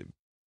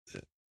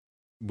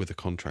with a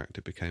contract,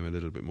 it became a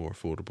little bit more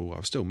affordable. I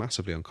was still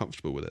massively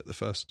uncomfortable with it.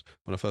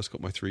 When I first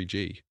got my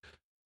 3G,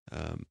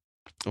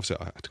 obviously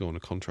I had to go on a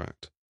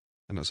contract,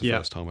 and that's the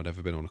first time I'd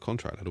ever been on a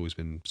contract. I'd always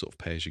been sort of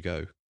pay as you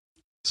go.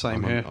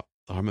 Same here.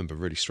 I remember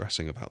really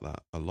stressing about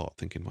that a lot,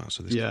 thinking, wow,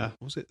 so this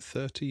was it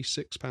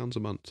 £36 a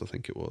month? I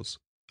think it was.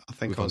 I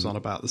think I was on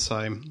about the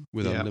same.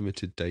 With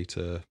unlimited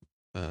data,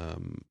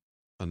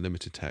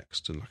 unlimited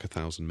text, and like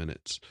 1,000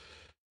 minutes.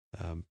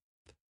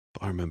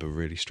 But I remember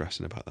really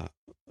stressing about that.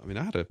 I mean,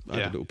 I had a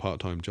little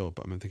part-time job,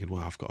 but I'm thinking,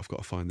 well, I've got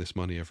to find this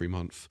money every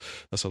month.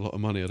 That's a lot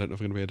of money. I don't know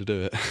if I'm going to be able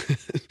to do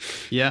it.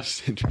 Yeah.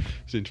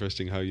 It's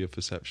interesting how your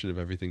perception of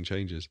everything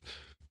changes.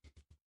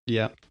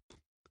 Yeah.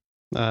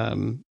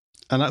 And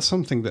that's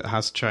something that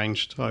has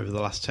changed over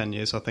the last 10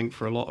 years, I think,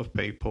 for a lot of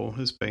people,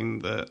 has been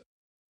that,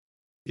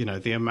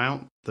 the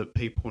amount that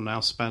people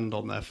now spend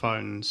on their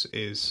phones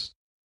is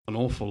an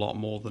awful lot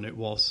more than it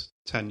was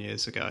 10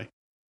 years ago.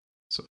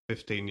 Sort of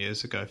 15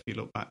 years ago, if you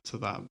look back to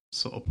that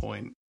sort of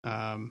point.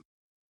 I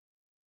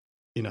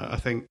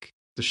think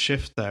the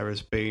shift there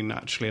has been,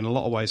 actually, in a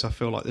lot of ways, I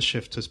feel like the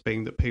shift has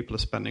been that people are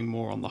spending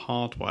more on the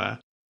hardware,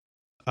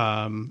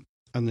 and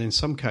in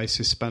some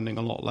cases spending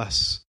a lot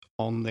less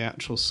on the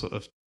actual sort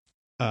of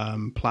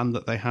plan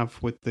that they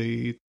have with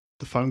the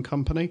phone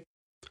company.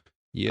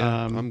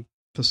 Yeah,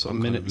 for sort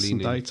of minutes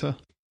and data.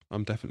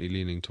 I'm definitely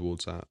leaning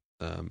towards that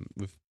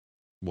with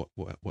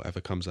whatever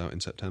comes out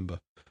in September.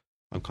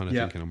 I'm kind of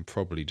thinking I'm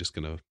probably just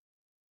going to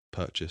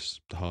purchase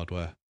the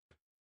hardware,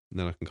 and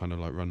then I can kind of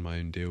like run my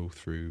own deal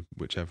through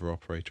whichever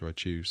operator I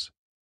choose.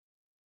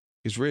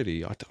 Because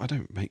really, I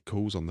don't make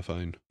calls on the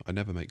phone. I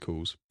never make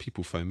calls.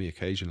 People phone me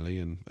occasionally,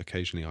 and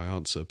occasionally I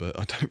answer, but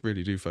I don't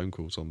really do phone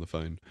calls on the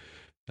phone.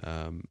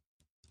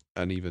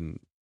 And even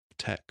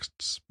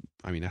texts,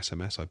 I mean,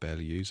 SMS I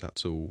barely use.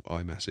 That's all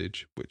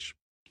iMessage, which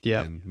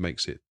then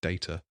makes it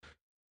data.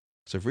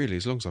 So really,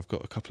 as long as I've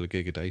got a couple of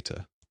gig of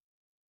data,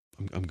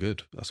 I'm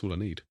good. That's all I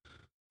need.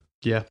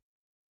 Yeah.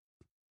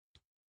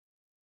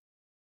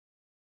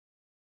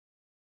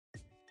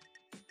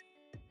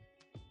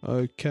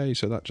 Okay,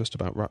 so that just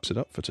about wraps it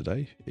up for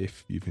today.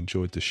 If you've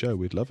enjoyed the show,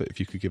 we'd love it if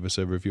you could give us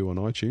a review on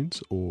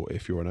iTunes, or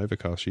if you're an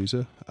Overcast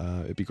user,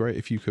 it'd be great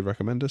if you could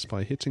recommend us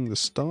by hitting the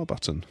star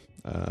button.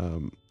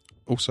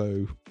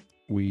 Also,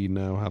 we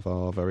now have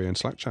our very own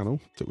Slack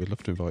channel that we'd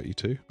love to invite you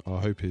to.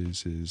 Our hope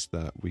is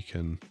that we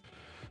can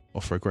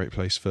offer a great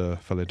place for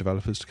fellow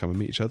developers to come and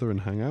meet each other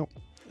and hang out.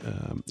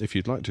 If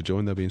you'd like to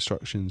join, there'll be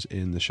instructions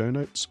in the show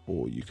notes,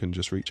 or you can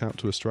just reach out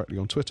to us directly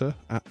on Twitter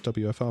at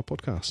WFR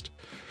Podcast.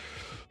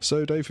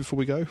 So, Dave, before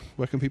we go,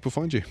 where can people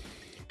find you?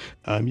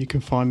 You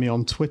can find me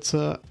on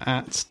Twitter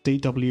at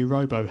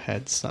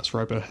DWRoboheads. That's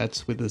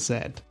Roboheads with a Z.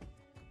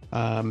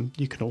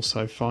 You can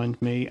also find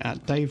me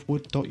at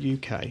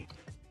davewood.uk.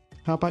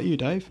 How about you,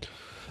 Dave?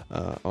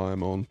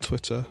 I'm on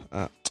Twitter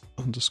at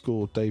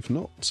 _Dave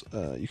Knott.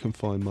 You can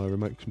find my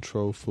remote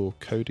control for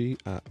Kodi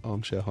at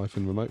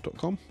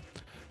armchair-remote.com.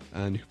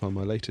 And you can find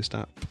my latest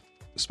app,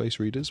 Space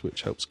Readers,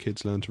 which helps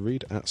kids learn to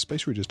read, at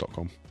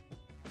spacereaders.com.